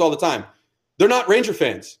and Chicklets all the time. They're not Ranger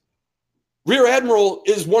fans. Rear Admiral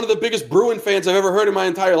is one of the biggest Bruin fans I've ever heard in my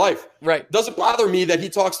entire life. Right. Doesn't bother me that he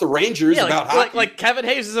talks to Rangers about hockey. Like Kevin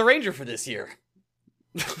Hayes is a Ranger for this year.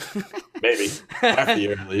 Maybe. Half the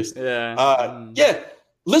year at least. Yeah.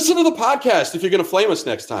 Listen to the podcast if you're going to flame us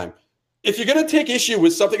next time. If you're going to take issue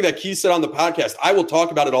with something that Keith said on the podcast, I will talk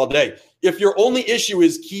about it all day. If your only issue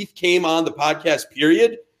is Keith came on the podcast,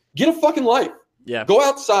 period, get a fucking life. Yeah. Go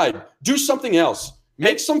outside. Do something else.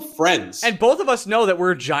 Make some friends. And both of us know that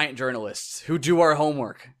we're giant journalists who do our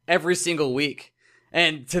homework every single week.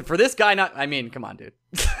 And for this guy come on, dude.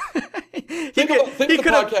 He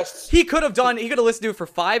could have listened to it for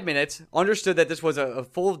 5 minutes, understood that this was a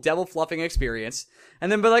full devil fluffing experience,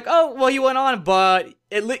 and then be like, oh, well, he went on, but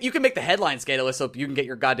you can make the headline scandalous so you can get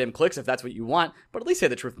your goddamn clicks if that's what you want, but at least say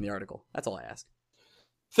the truth in the article. That's all I ask.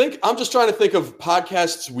 I'm just trying to think of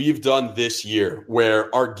podcasts we've done this year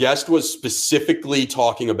where our guest was specifically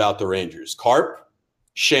talking about the Rangers. Carp,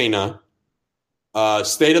 Shayna,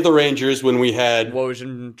 State of the Rangers when we had Woj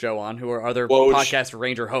and Joe on, who are other podcast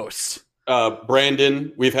Ranger hosts.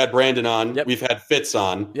 Brandon, we've had Brandon on. Yep. We've had Fitz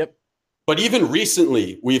on. Yep. But even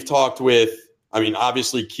recently, we've talked with,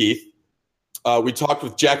 obviously Keith. We talked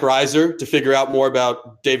with Jack Reiser to figure out more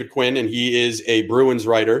about David Quinn, and he is a Bruins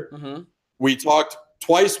writer. Mm-hmm. We talked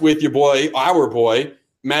twice with our boy,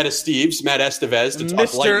 Matt Estevez, to talk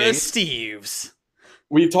Mr. Lightning. Estevez.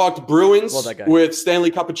 We've talked Bruins that guy. with Stanley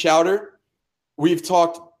Cup of Chowder. We've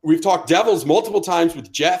talked Devils multiple times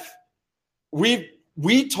with Jeff. We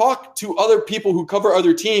talk to other people who cover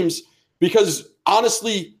other teams because,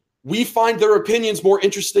 honestly, we find their opinions more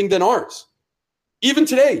interesting than ours. Even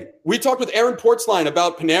today, we talked with Aaron Portzline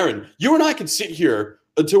about Panarin. You and I can sit here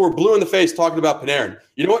until we're blue in the face talking about Panarin.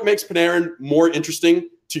 You know what makes Panarin more interesting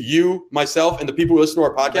to you, myself, and the people who listen to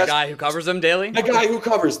our podcast? The guy who covers them daily? The guy who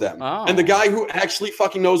covers them. Oh. And the guy who actually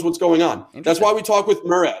fucking knows what's going on. That's why we talk with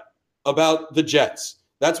Murat about the Jets.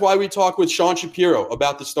 That's why we talk with Sean Shapiro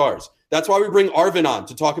about the Stars. That's why we bring Arvin on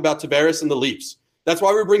to talk about Tavares and the Leafs. That's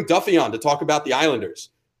why we bring Duffy on to talk about the Islanders.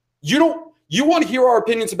 You want to hear our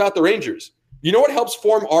opinions about the Rangers. You know what helps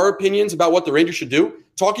form our opinions about what the Rangers should do?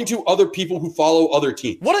 Talking to other people who follow other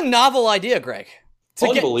teams. What a novel idea, Greg.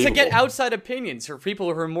 Unbelievable. To get outside opinions for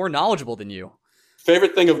people who are more knowledgeable than you.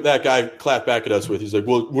 Favorite thing of that guy clapped back at us with, he's like,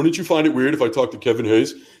 well, wouldn't you find it weird if I talked to Kevin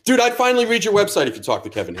Hayes? Dude, I'd finally read your website if you talk to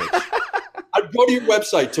Kevin Hayes. I'd go to your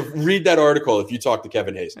website to read that article if you talk to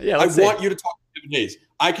Kevin Hayes. Yeah, want you to talk to Kevin Hayes.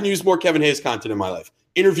 I can use more Kevin Hayes content in my life.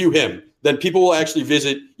 Interview him. Then people will actually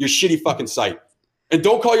visit your shitty fucking site. And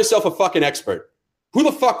don't call yourself a fucking expert. Who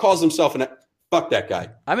the fuck calls himself fuck that guy?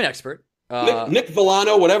 I'm an expert. Nick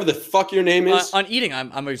Villano, whatever the fuck your name is. On eating,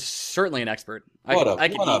 I'm certainly an expert.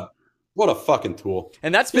 What a fucking tool.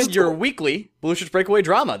 And that's been your weekly Blue Shirts Breakaway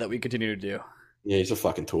drama that we continue to do. Yeah, he's a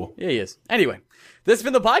fucking tool. Yeah, he is. Anyway, this has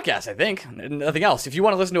been the podcast, I think. Nothing else. If you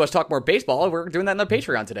want to listen to us talk more baseball, we're doing that on the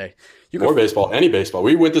Patreon today. More baseball, any baseball.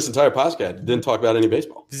 We went this entire podcast, didn't talk about any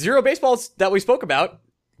baseball. 0 baseballs that we spoke about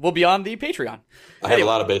will be on the Patreon. I had a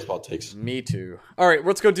lot of baseball takes. Me too. All right,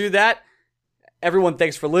 let's go do that. Everyone,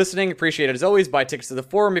 thanks for listening. Appreciate it as always. Buy tickets to the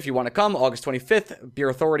forum if you want to come. August 25th, Beer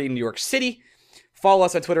Authority, New York City. Follow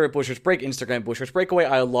us on Twitter at Blue Shirts Break, Instagram Blue Shirts Breakaway.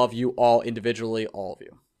 I love you all individually, all of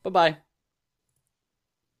you. Bye-bye.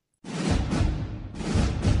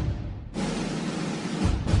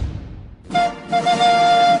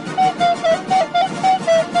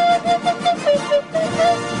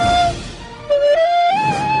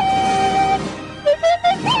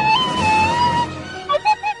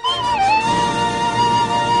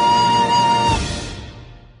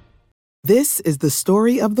 This is the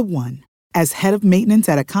story of the one. As head of maintenance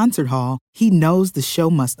at a concert hall, he knows the show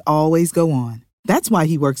must always go on. That's why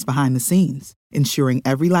he works behind the scenes, ensuring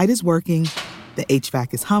every light is working, the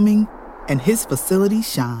HVAC is humming, and his facility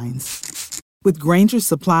shines. With Grainger's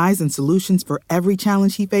supplies and solutions for every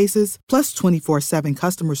challenge he faces, plus 24/7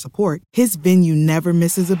 customer support, his venue never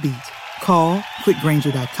misses a beat. Call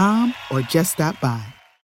quickgrainger.com or just stop by.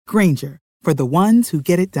 Grainger, for the ones who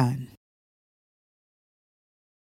get it done.